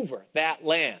over that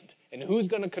land and who's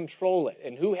going to control it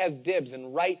and who has dibs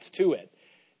and rights to it,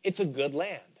 it's a good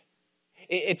land.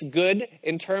 It's good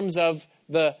in terms of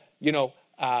the,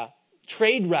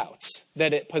 trade routes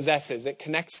that it possesses. It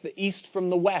connects the east from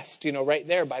the west, right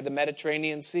there by the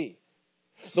Mediterranean Sea.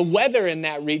 The weather in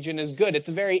that region is good. It's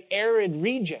a very arid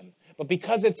region. But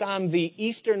because it's on the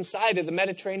eastern side of the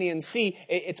Mediterranean Sea,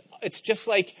 it's just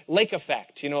like lake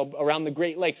effect, around the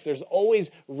Great Lakes. There's always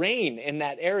rain in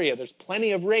that area. There's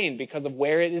plenty of rain because of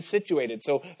where it is situated.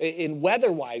 So in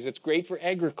weather-wise, it's great for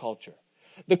agriculture.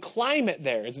 The climate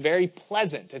there is very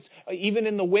pleasant. It's even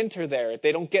in the winter there,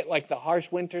 they don't get like the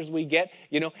harsh winters we get,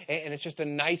 and it's just a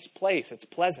nice place. It's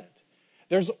pleasant.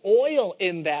 There's oil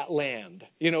in that land,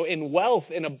 in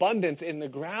wealth, in abundance, in the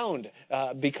ground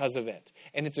because of it.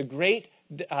 And it's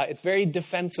it's very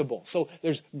defensible. So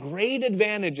there's great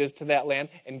advantages to that land.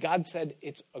 And God said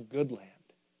it's a good land.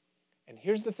 And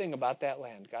here's the thing about that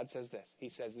land. God says this. He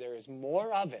says there is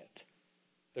more of it.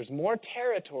 There's more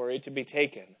territory to be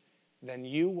taken than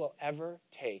you will ever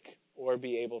take or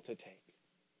be able to take.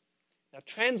 Now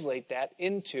translate that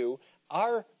into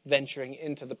our venturing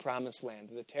into the promised land,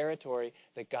 the territory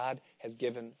that God has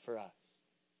given for us.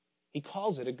 He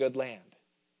calls it a good land.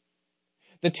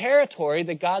 The territory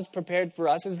that God's prepared for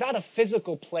us is not a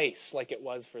physical place like it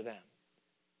was for them.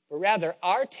 But rather,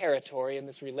 our territory in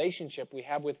this relationship we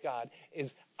have with God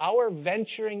is our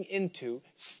venturing into,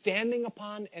 standing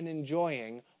upon, and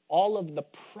enjoying all of the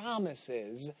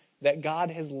promises that God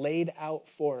has laid out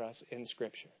for us in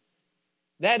Scripture.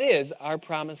 That is our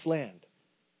promised land.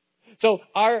 So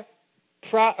our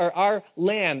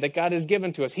land that God has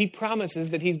given to us, He promises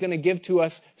that He's going to give to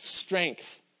us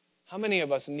strength. How many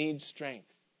of us need strength?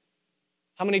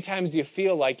 How many times do you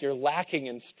feel like you're lacking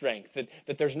in strength,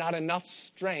 that there's not enough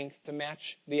strength to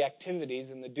match the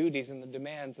activities and the duties and the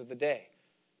demands of the day?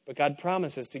 But God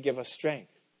promises to give us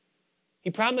strength. He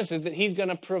promises that He's going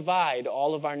to provide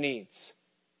all of our needs.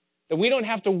 That we don't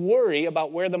have to worry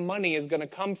about where the money is going to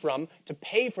come from to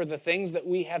pay for the things that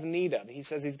we have need of. He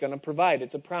says He's going to provide.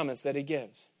 It's a promise that He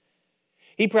gives.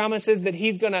 He promises that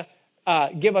He's going to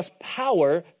give us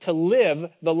power to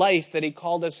live the life that He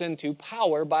called us into,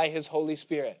 power by His Holy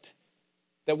Spirit.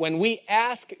 That when we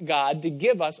ask God to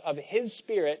give us of His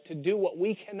Spirit to do what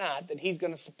we cannot, that He's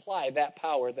going to supply that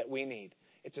power that we need.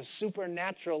 It's a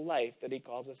supernatural life that He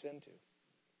calls us into.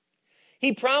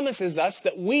 He promises us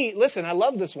that listen, I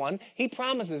love this one. He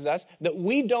promises us that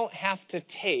we don't have to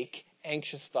take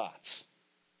anxious thoughts.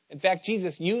 In fact,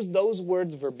 Jesus used those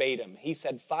words verbatim. He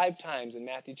said 5 times in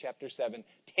Matthew chapter 7,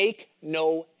 take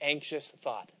no anxious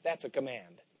thought. That's a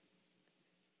command.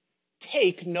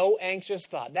 Take no anxious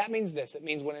thought. That means this. It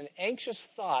means when an anxious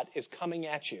thought is coming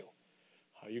at you,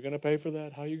 how are you going to pay for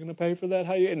that? How are you going to pay for that?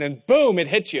 And then boom, it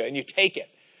hits you and you take it.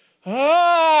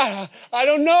 I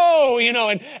don't know,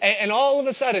 and all of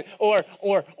a sudden, or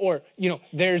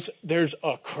there's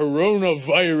a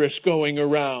coronavirus going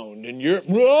around and you're,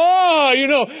 I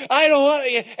don't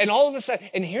want, and all of a sudden,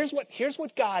 and here's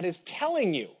what God is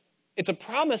telling you. It's a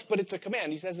promise, but it's a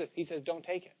command. He says this, He says, don't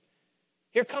take it.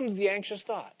 Here comes the anxious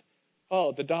thought.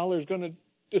 Oh, the dollar's going to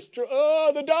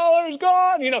destroy, the dollar's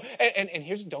gone, and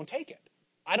here's, don't take it.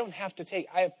 I don't have to take,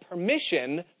 I have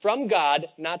permission from God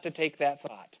not to take that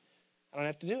thought. I don't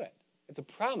have to do it. It's a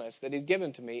promise that He's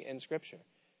given to me in Scripture.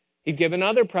 He's given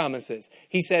other promises.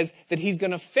 He says that He's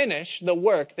going to finish the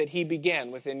work that He began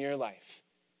within your life.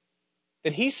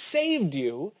 That He saved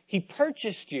you, He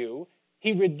purchased you,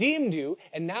 He redeemed you,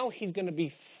 and now He's going to be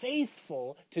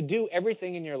faithful to do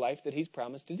everything in your life that He's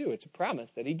promised to do. It's a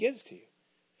promise that He gives to you.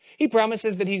 He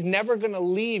promises that He's never going to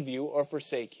leave you or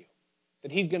forsake you.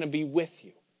 That He's going to be with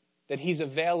you. That He's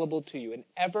available to you, an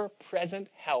ever-present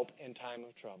help in time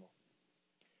of trouble.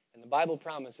 And the Bible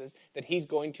promises that He's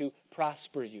going to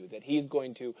prosper you, that He's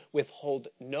going to withhold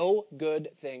no good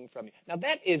thing from you. Now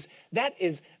that is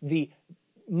the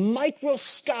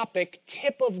microscopic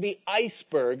tip of the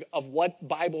iceberg of what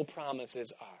Bible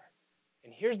promises are.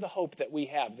 And here's the hope that we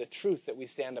have, the truth that we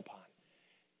stand upon,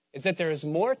 is that there is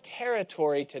more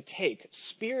territory to take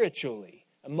spiritually,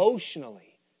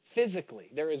 emotionally, physically.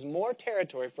 There is more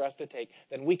territory for us to take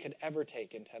than we could ever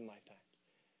take in 10 lifetimes.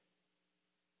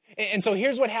 And so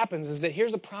here's what happens, is that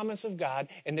here's a promise of God,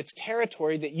 and it's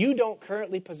territory that you don't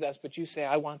currently possess, but you say,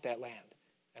 I want that land,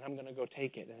 and I'm going to go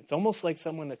take it. And it's almost like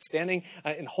someone that's standing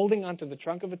and holding onto the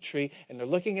trunk of a tree, and they're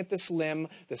looking at this limb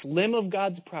of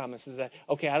God's promise is that,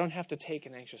 okay, I don't have to take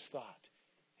an anxious thought.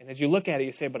 And as you look at it,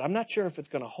 you say, but I'm not sure if it's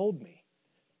going to hold me.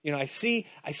 I see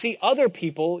other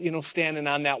people, standing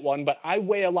on that one, but I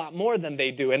weigh a lot more than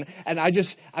they do. And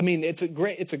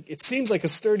it seems like a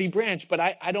sturdy branch, but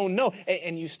I don't know.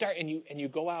 And you start and you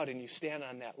go out and you stand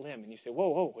on that limb and you say,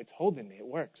 whoa, it's holding me. It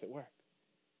works.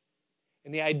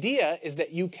 And the idea is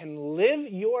that you can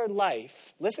live your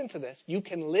life, listen to this, you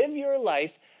can live your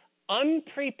life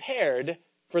unprepared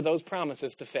for those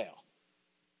promises to fail.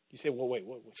 You say, well, wait,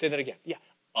 say that again. Yeah,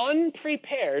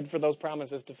 unprepared for those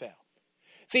promises to fail.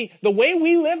 See, the way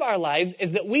we live our lives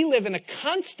is that we live in a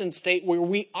constant state where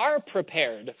we are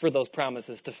prepared for those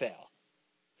promises to fail.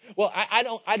 Well,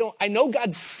 I know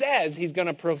God says he's going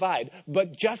to provide,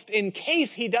 but just in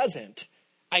case he doesn't,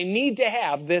 I need to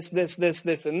have this,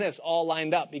 and this all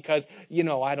lined up because,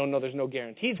 I don't know, there's no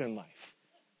guarantees in life.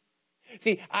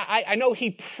 See, I know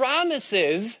he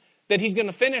promises that he's going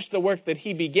to finish the work that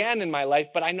he began in my life,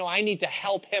 but I know I need to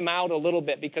help him out a little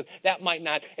bit because that might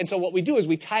not. And so what we do is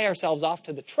we tie ourselves off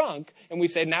to the trunk and we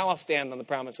say, now I'll stand on the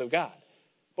promise of God.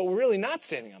 But we're really not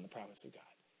standing on the promise of God.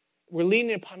 We're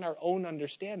leaning upon our own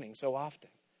understanding so often.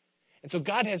 And so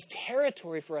God has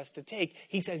territory for us to take.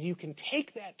 He says, you can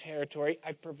take that territory.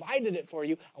 I provided it for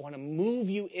you. I want to move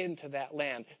you into that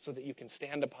land so that you can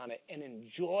stand upon it and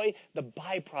enjoy the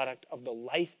byproduct of the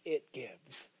life it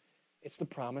gives. It's the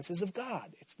promises of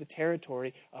God. It's the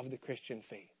territory of the Christian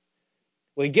faith.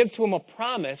 Well, he gives to him a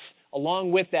promise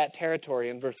along with that territory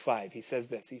in verse 5. He says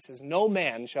this. He says, no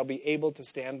man shall be able to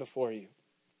stand before you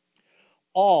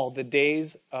all the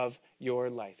days of your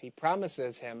life. He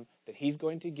promises him that he's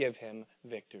going to give him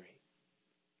victory.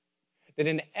 That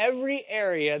in every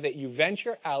area that you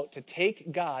venture out to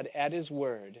take God at his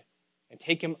word and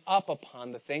take him up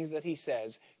upon the things that he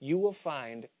says, you will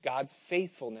find God's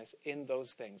faithfulness in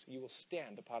those things. You will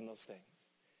stand upon those things.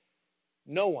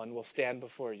 No one will stand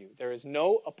before you. There is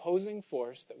no opposing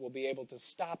force that will be able to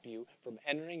stop you from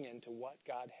entering into what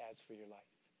God has for your life.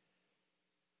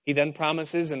 He then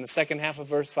promises in the second half of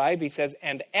verse 5, he says,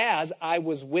 and as I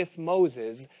was with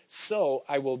Moses, so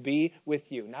I will be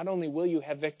with you. Not only will you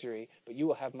have victory, but you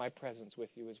will have my presence with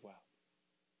you as well.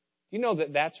 Do you know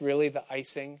that that's really the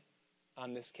icing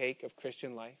on this cake of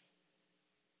Christian life?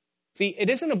 See, it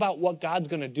isn't about what God's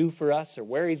going to do for us or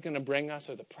where he's going to bring us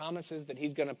or the promises that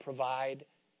he's going to provide.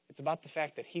 It's about the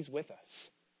fact that he's with us.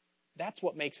 That's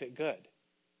what makes it good.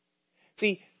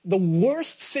 See, the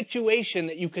worst situation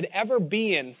that you could ever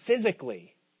be in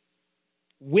physically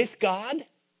with God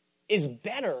is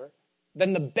better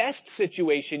than the best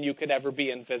situation you could ever be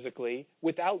in physically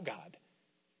without God.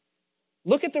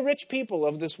 Look at the rich people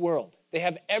of this world. They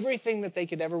have everything that they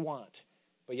could ever want,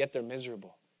 but yet they're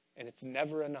miserable, and it's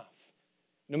never enough.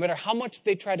 No matter how much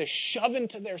they try to shove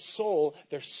into their soul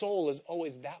is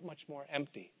always that much more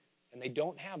empty, and they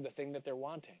don't have the thing that they're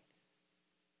wanting.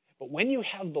 But when you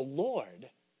have the Lord,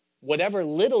 whatever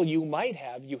little you might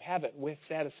have, you have it with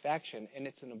satisfaction, and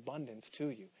it's an abundance to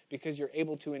you because you're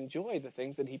able to enjoy the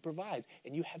things that he provides,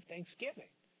 and you have thanksgiving.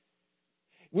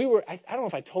 I don't know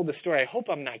if I told this story. I hope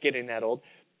I'm not getting that old.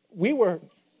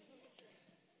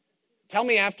 Tell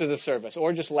me after the service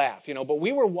or just laugh, but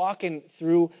we were walking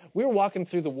through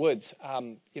the woods,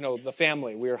 the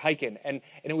family, we were hiking and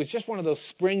it was just one of those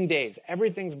spring days.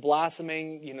 Everything's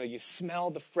blossoming, you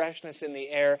smell the freshness in the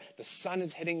air. The sun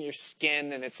is hitting your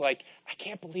skin and it's like, I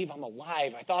can't believe I'm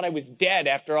alive. I thought I was dead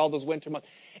after all those winter months.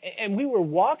 And we were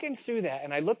walking through that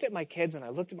and I looked at my kids and I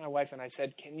looked at my wife and I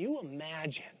said, can you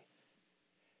imagine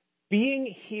being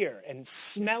here and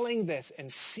smelling this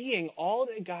and seeing all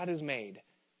that God has made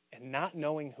and not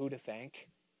knowing who to thank?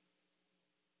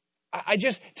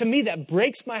 To me, that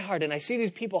breaks my heart. And I see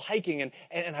these people hiking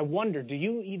and I wonder, do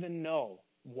you even know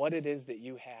what it is that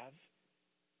you have?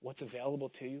 What's available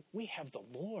to you? We have the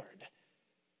Lord.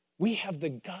 We have the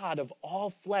God of all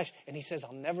flesh. And he says,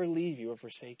 I'll never leave you or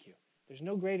forsake you. There's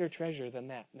no greater treasure than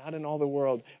that. Not in all the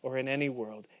world, in any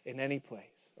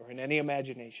place, or in any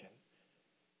imagination.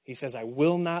 He says, I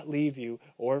will not leave you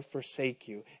or forsake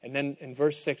you. And then in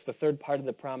verse 6, the third part of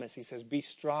the promise, he says, be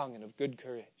strong and of good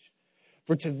courage.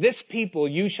 For to this people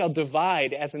you shall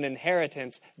divide as an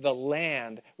inheritance the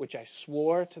land which I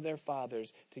swore to their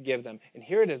fathers to give them. And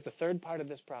here it is, the third part of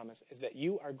this promise is that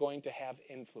you are going to have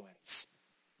influence.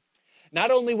 Not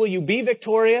only will you be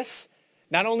victorious,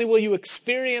 not only will you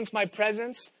experience my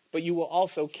presence, but you will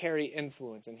also carry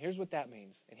influence. And here's what that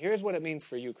means. And here's what it means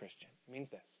for you, Christian. It means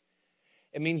this.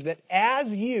 It means that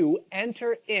as you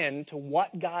enter into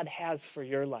what God has for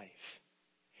your life,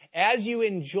 as you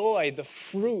enjoy the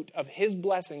fruit of his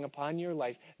blessing upon your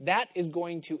life, that is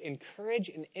going to encourage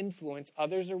and influence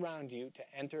others around you to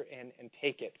enter in and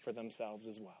take it for themselves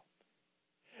as well.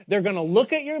 They're going to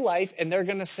look at your life and they're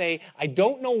going to say, I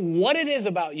don't know what it is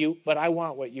about you, but I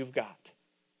want what you've got.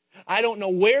 I don't know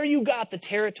where you got the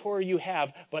territory you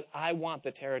have, but I want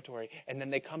the territory. And then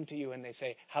they come to you and they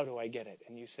say, how do I get it?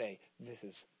 And you say, this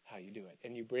is how you do it.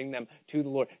 And you bring them to the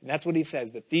Lord. And that's what he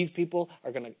says, that these people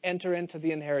are going to enter into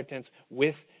the inheritance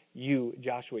with you,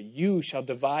 Joshua. You shall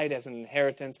divide as an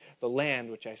inheritance the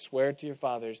land which I swear to your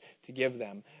fathers to give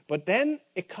them. But then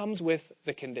it comes with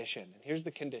the condition. And here's the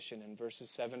condition in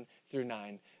verses 7 through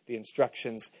 9, the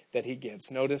instructions that he gives.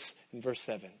 Notice in verse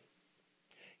 7.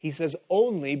 He says,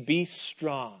 only be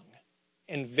strong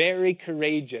and very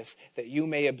courageous, that you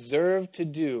may observe to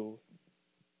do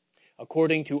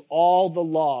according to all the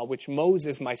law which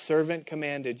Moses my servant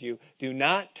commanded you. Do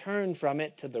not turn from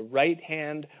it to the right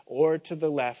hand or to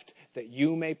the left, that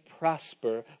you may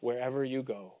prosper wherever you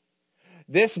go.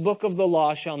 This book of the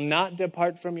law shall not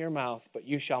depart from your mouth, but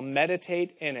you shall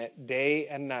meditate in it day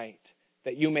and night,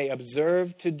 that you may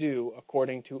observe to do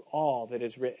according to all that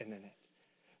is written in it.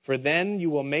 For then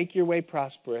you will make your way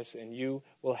prosperous, and you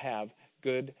will have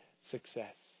good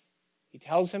success. He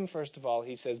tells him, first of all,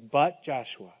 he says, but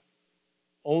Joshua,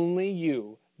 only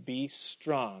you be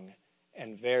strong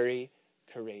and very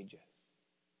courageous.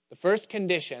 The first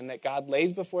condition that God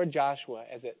lays before Joshua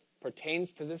as it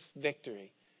pertains to this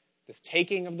victory, this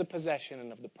taking of the possession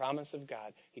and of the promise of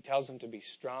God, he tells him to be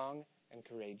strong and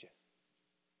courageous.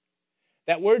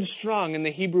 That word strong in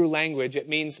the Hebrew language, it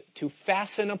means to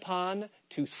fasten upon,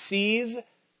 to seize,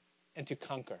 and to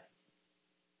conquer.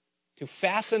 To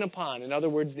fasten upon, in other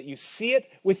words, that you see it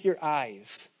with your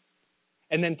eyes,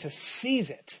 and then to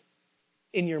seize it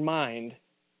in your mind,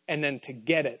 and then to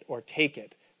get it or take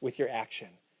it with your action.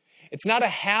 It's not a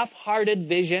half-hearted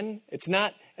vision. It's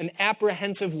not an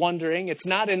apprehensive wondering. It's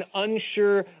not an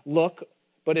unsure look,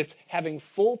 but it's having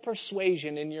full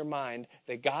persuasion in your mind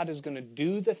that God is going to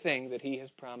do the thing that he has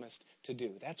promised to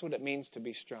do. That's what it means to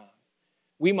be strong.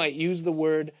 We might use the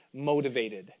word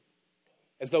motivated,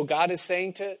 as though God is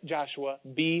saying to Joshua,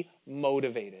 be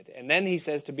motivated. And then he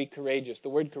says to be courageous. The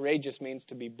word courageous means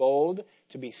to be bold,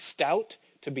 to be stout,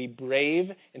 to be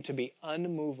brave, and to be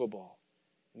unmovable.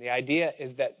 And the idea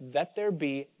is that let there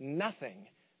be nothing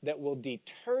that will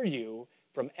deter you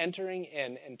from entering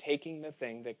in and taking the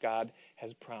thing that God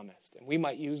has promised. And we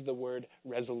might use the word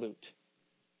resolute.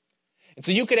 And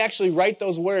so you could actually write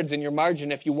those words in your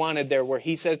margin if you wanted there, where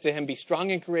he says to him, be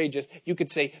strong and courageous. You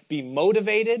could say, be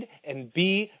motivated and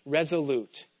be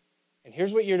resolute. And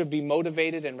here's what you're to be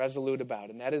motivated and resolute about,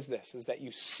 and that is this, is that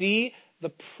you see the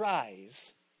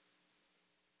prize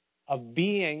of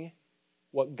being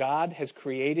what God has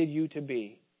created you to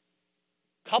be,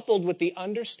 coupled with the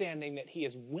understanding that he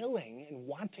is willing and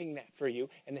wanting that for you,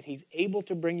 and that he's able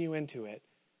to bring you into it,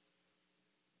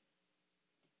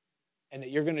 and that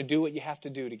you're going to do what you have to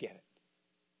do to get it.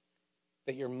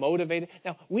 That you're motivated.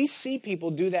 Now, we see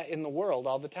people do that in the world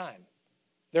all the time.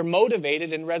 They're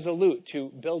motivated and resolute to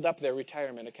build up their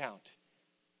retirement account.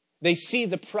 They see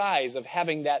the prize of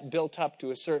having that built up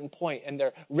to a certain point, and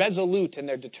they're resolute in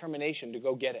their determination to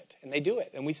go get it. And they do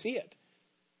it, and we see it.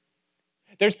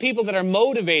 There's people that are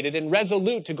motivated and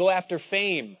resolute to go after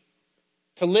fame,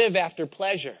 to live after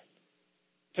pleasure,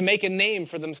 to make a name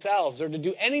for themselves, or to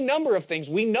do any number of things.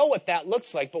 We know what that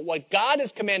looks like. But what God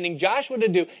is commanding Joshua to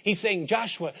do, he's saying,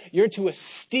 Joshua, you're to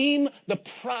esteem the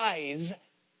prize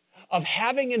of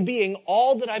having and being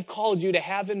all that I've called you to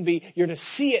have and be. You're to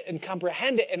see it and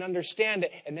comprehend it and understand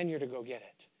it, and then you're to go get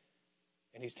it.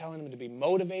 And he's telling him to be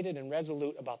motivated and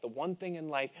resolute about the one thing in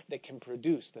life that can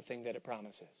produce the thing that it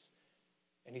promises.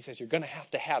 And he says, you're going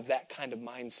to have that kind of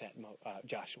mindset,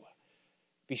 Joshua.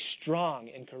 Be strong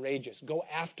and courageous. Go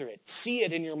after it. See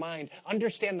it in your mind.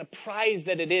 Understand the prize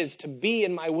that it is to be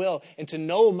in my will and to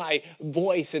know my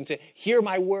voice and to hear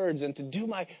my words and to do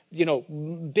my,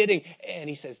 bidding. And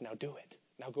he says, now do it.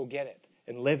 Now go get it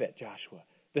and live it, Joshua.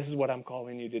 This is what I'm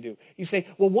calling you to do. You say,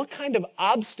 well, what kind of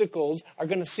obstacles are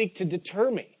going to seek to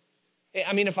deter me?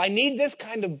 I mean, if I need this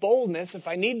kind of boldness, if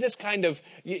I need this kind of,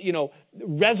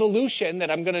 resolution that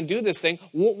I'm going to do this thing,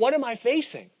 what am I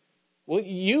facing? Well,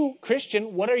 you,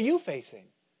 Christian, what are you facing?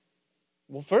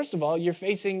 Well, first of all, you're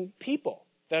facing people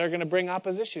that are going to bring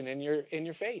opposition in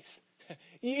your face.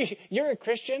 You're a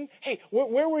Christian. Hey,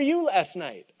 where were you last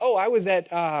night? Oh, I was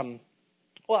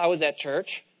at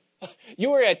church. You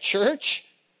were at church?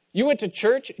 You went to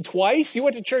church twice? You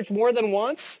went to church more than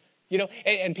once?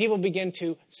 And people begin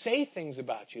to say things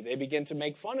about you. They begin to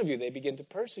make fun of you. They begin to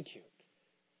persecute.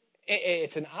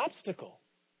 It's an obstacle.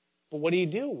 But what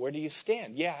do? Where do you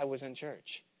stand? Yeah, I was in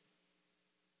church.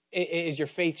 Is your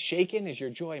faith shaken? Is your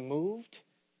joy moved?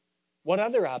 What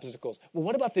other obstacles? Well,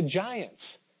 what about the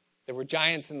giants? There were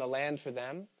giants in the land for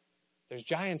them. There's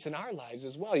giants in our lives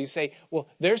as well. You say, well,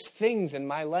 there's things in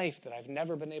my life that I've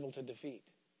never been able to defeat.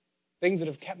 Things that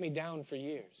have kept me down for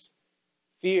years.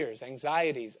 Fears,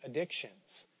 anxieties,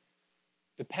 addictions,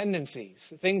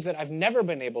 dependencies, things that I've never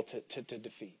been able to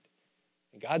defeat.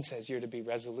 And God says you're to be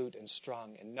resolute and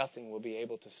strong, and nothing will be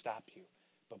able to stop you.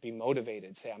 But be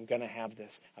motivated. Say, I'm going to have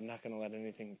this. I'm not going to let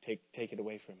anything take it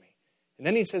away from me. And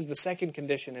then he says the second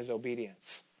condition is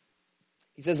obedience.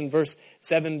 He says in verse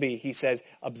 7b, he says,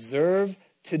 observe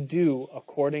to do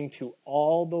according to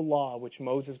all the law which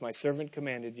Moses my servant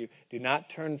commanded you. Do not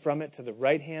turn from it to the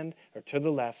right hand or to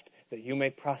the left, that you may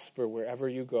prosper wherever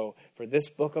you go. For this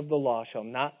book of the law shall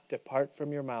not depart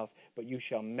from your mouth, but you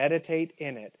shall meditate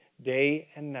in it day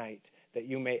and night, that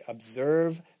you may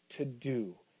observe to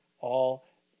do all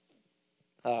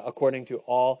according to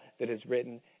all that is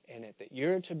written in it. That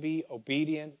you're to be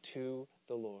obedient to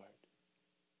the Lord.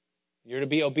 You're to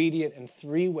be obedient in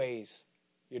three ways.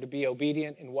 You're to be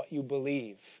obedient in what you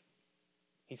believe.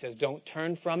 He says, don't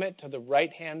turn from it to the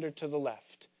right hand or to the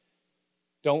left.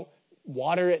 Don't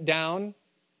water it down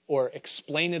or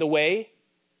explain it away.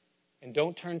 And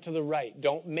don't turn to the right.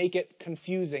 Don't make it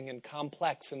confusing and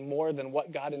complex and more than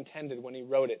what God intended when he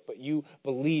wrote it. But you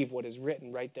believe what is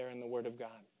written right there in the Word of God.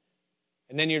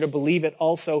 And then you're to believe it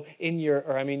also you're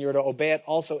to obey it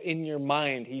also in your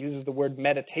mind. He uses the word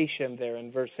meditation there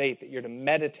in verse 8, that you're to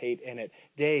meditate in it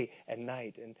day and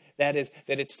night. And that is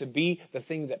that it's to be the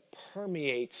thing that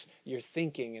permeates your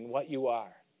thinking and what you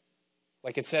are.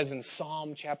 Like it says in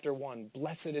Psalm chapter 1,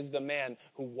 blessed is the man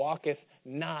who walketh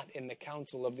not in the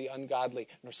counsel of the ungodly,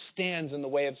 nor stands in the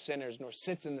way of sinners, nor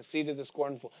sits in the seat of the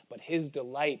scornful, but his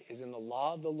delight is in the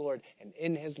law of the Lord, and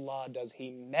in his law does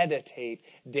he meditate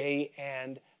day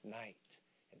and night.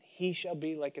 And he shall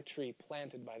be like a tree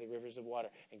planted by the rivers of water.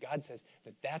 And God says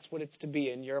that that's what it's to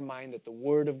be in your mind, that the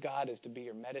Word of God is to be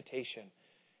your meditation,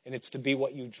 and it's to be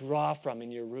what you draw from in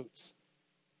your roots.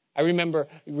 I remember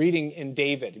reading in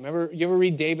David. You ever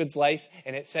read David's life?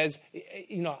 And it says,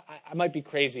 I might be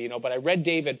crazy, but I read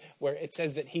David where it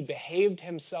says that he behaved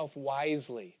himself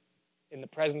wisely in the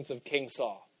presence of King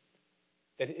Saul.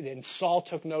 And Saul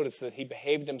took notice that he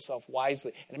behaved himself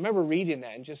wisely. And I remember reading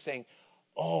that and just saying,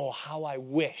 oh, how I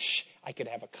wish I could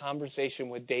have a conversation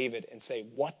with David and say,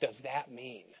 what does that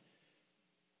mean?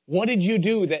 What did you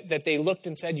do that they looked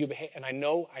and said you behaved? And I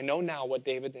know now what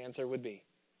David's answer would be.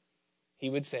 He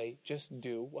would say, just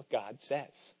do what God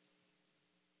says.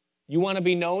 You want to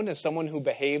be known as someone who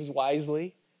behaves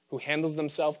wisely, who handles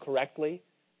themselves correctly,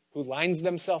 who lines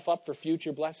themselves up for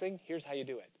future blessing? Here's how you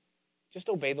do it. Just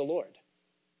obey the Lord.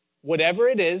 Whatever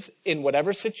it is, in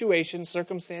whatever situation,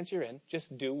 circumstance you're in,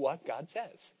 just do what God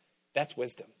says. That's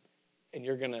wisdom. And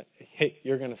you're gonna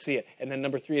see it. And then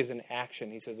number 3 is an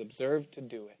action. He says, observe to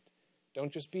do it.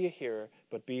 Don't just be a hearer,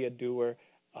 but be a doer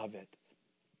of it.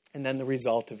 And then the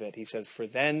result of it, he says, for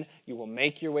then you will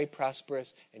make your way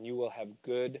prosperous and you will have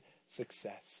good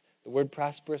success. The word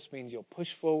prosperous means you'll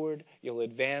push forward, you'll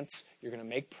advance, you're going to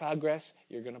make progress,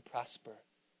 you're going to prosper.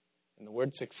 And the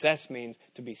word success means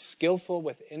to be skillful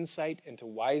with insight and to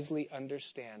wisely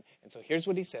understand. And so here's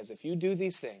what he says. If you do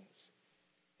these things,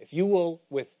 if you will,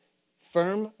 with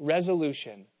firm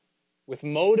resolution, with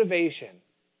motivation,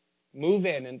 move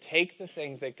in and take the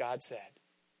things that God said,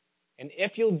 and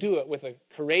if you'll do it with a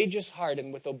courageous heart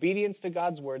and with obedience to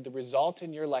God's word, the result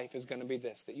in your life is going to be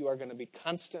this, that you are going to be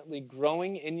constantly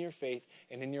growing in your faith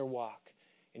and in your walk.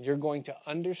 And you're going to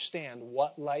understand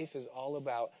what life is all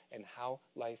about and how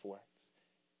life works.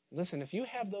 Listen, if you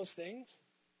have those things,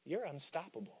 you're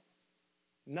unstoppable.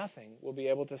 Nothing will be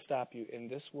able to stop you in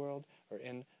this world or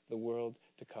in the world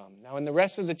to come. Now, in the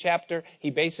rest of the chapter,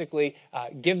 he basically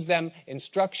gives them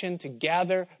instruction to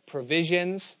gather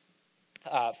provisions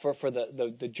for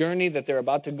the journey that they're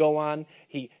about to go on.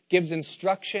 He gives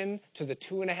instruction to the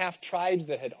 2.5 tribes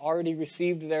that had already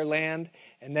received their land.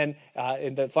 And then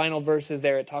in the final verses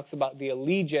there, it talks about the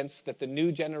allegiance that the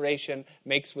new generation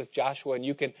makes with Joshua. And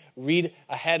you can read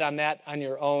ahead on that on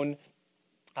your own.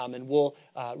 And we'll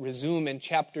resume in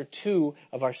chapter 2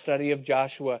 of our study of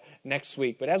Joshua next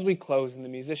week. But as we close, and the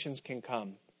musicians can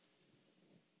come,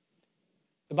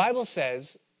 the Bible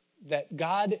says that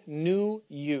God knew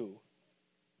you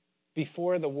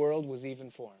before the world was even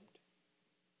formed.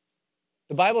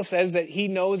 The Bible says that he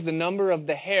knows the number of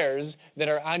the hairs that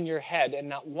are on your head, and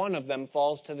not one of them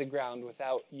falls to the ground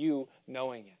without you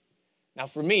knowing it. Now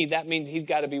for me, that means he's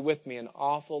got to be with me an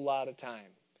awful lot of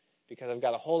time, because I've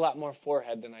got a whole lot more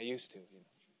forehead than I used to.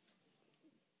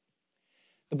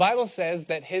 The Bible says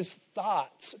that his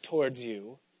thoughts towards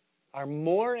you are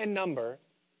more in number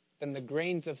than the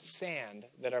grains of sand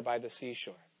that are by the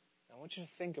seashore. Now want you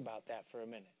to think about that for a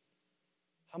minute.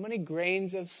 How many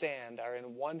grains of sand are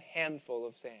in one handful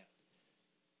of sand?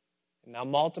 And now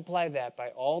multiply that by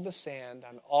all the sand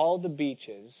on all the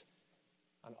beaches,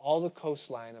 on all the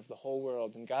coastline of the whole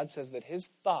world. And God says that his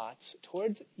thoughts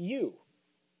towards you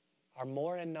are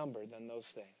more in number than those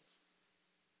things.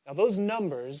 Now those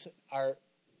numbers are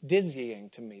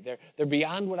dizzying to me. They're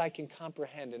beyond what I can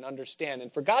comprehend and understand.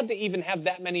 And for God to even have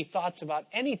that many thoughts about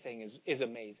anything is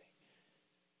amazing.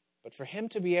 But for him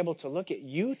to be able to look at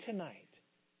you tonight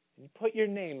and put your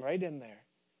name right in there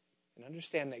and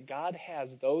understand that God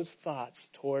has those thoughts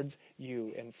towards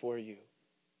you and for you.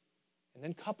 And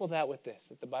then couple that with this,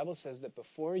 that the Bible says that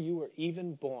before you were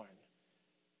even born,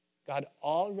 God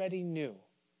already knew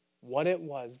what it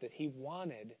was that he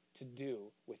wanted to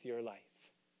do with your life.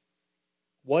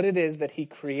 What it is that he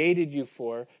created you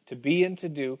for, to be and to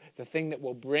do, the thing that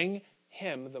will bring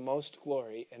him the most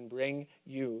glory and bring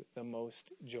you the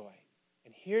most joy.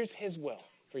 And here's his will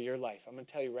for your life. I'm going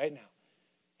to tell you right now.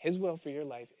 His will for your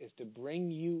life is to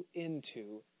bring you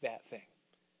into that thing.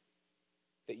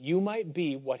 That you might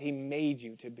be what he made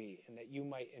you to be, and that you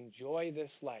might enjoy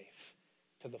this life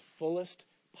to the fullest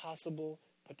possible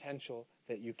potential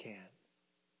that you can.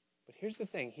 But here's the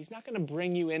thing. He's not going to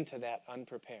bring you into that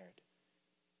unprepared.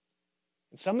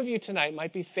 And some of you tonight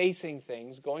might be facing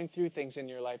things, going through things in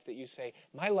your life that you say,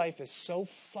 my life is so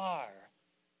far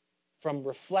from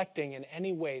reflecting in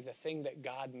any way the thing that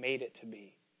God made it to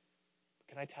be.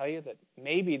 Can I tell you that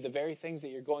maybe the very things that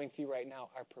you're going through right now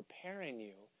are preparing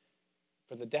you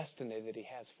for the destiny that he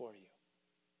has for you?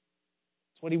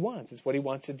 It's what he wants. It's what he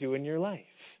wants to do in your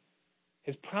life.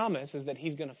 His promise is that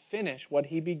he's going to finish what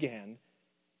he began,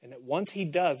 and that once he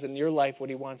does in your life what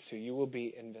he wants to, you will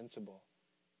be invincible.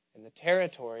 And the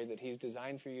territory that he's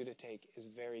designed for you to take is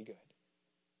very good.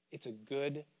 It's a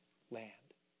good land.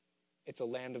 It's a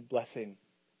land of blessing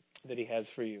that he has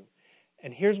for you.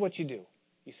 And here's what you do.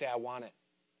 You say, I want it.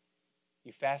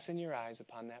 You fasten your eyes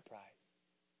upon that prize,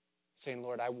 saying,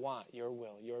 Lord, I want your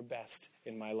will, your best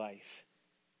in my life.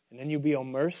 And then you be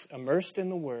immersed in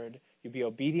the word. You be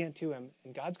obedient to him.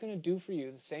 And God's going to do for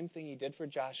you the same thing he did for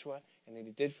Joshua and that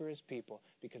he did for his people.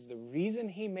 Because the reason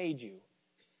he made you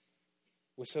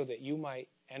was so that you might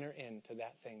enter into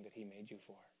that thing that he made you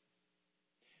for.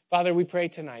 Father, we pray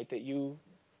tonight that you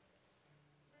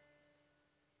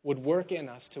would work in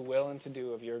us to will and to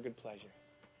do of your good pleasure.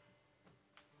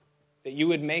 That you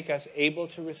would make us able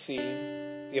to receive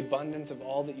the abundance of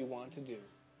all that you want to do.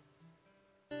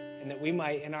 And that we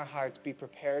might, in our hearts, be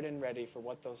prepared and ready for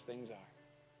what those things are.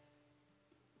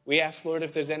 We ask, Lord,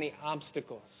 if there's any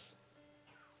obstacles.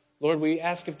 Lord, we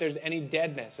ask if there's any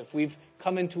deadness, if we've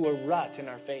come into a rut in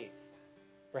our faith.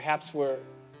 Perhaps we're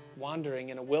wandering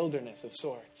in a wilderness of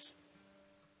sorts.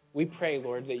 We pray,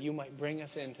 Lord, that you might bring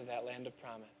us into that land of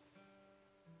promise.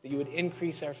 That you would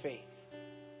increase our faith.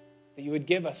 That you would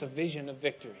give us a vision of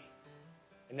victory.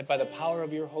 And that by the power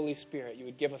of your Holy Spirit, you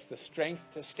would give us the strength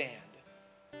to stand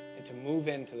and to move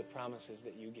into the promises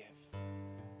that you give.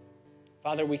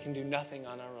 Father, we can do nothing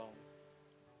on our own.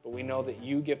 But we know that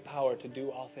you give power to do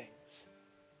all things.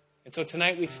 And so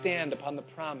tonight we stand upon the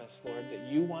promise, Lord,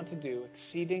 that you want to do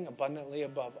exceeding abundantly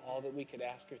above all that we could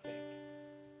ask or think.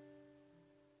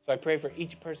 So I pray for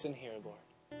each person here,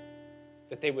 Lord,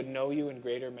 that they would know you in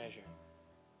greater measure.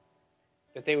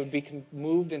 That they would be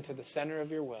moved into the center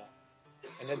of your will.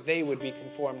 And that they would be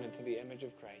conformed into the image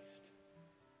of Christ.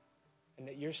 And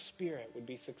that your Spirit would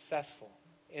be successful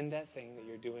in that thing that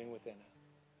you're doing within us.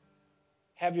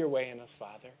 Have your way in us,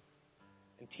 Father,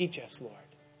 and teach us, Lord,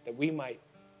 that we might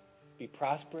be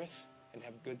prosperous and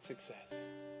have good success.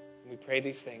 And we pray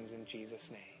these things in Jesus'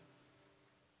 name.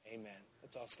 Amen.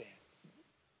 Let's all stand.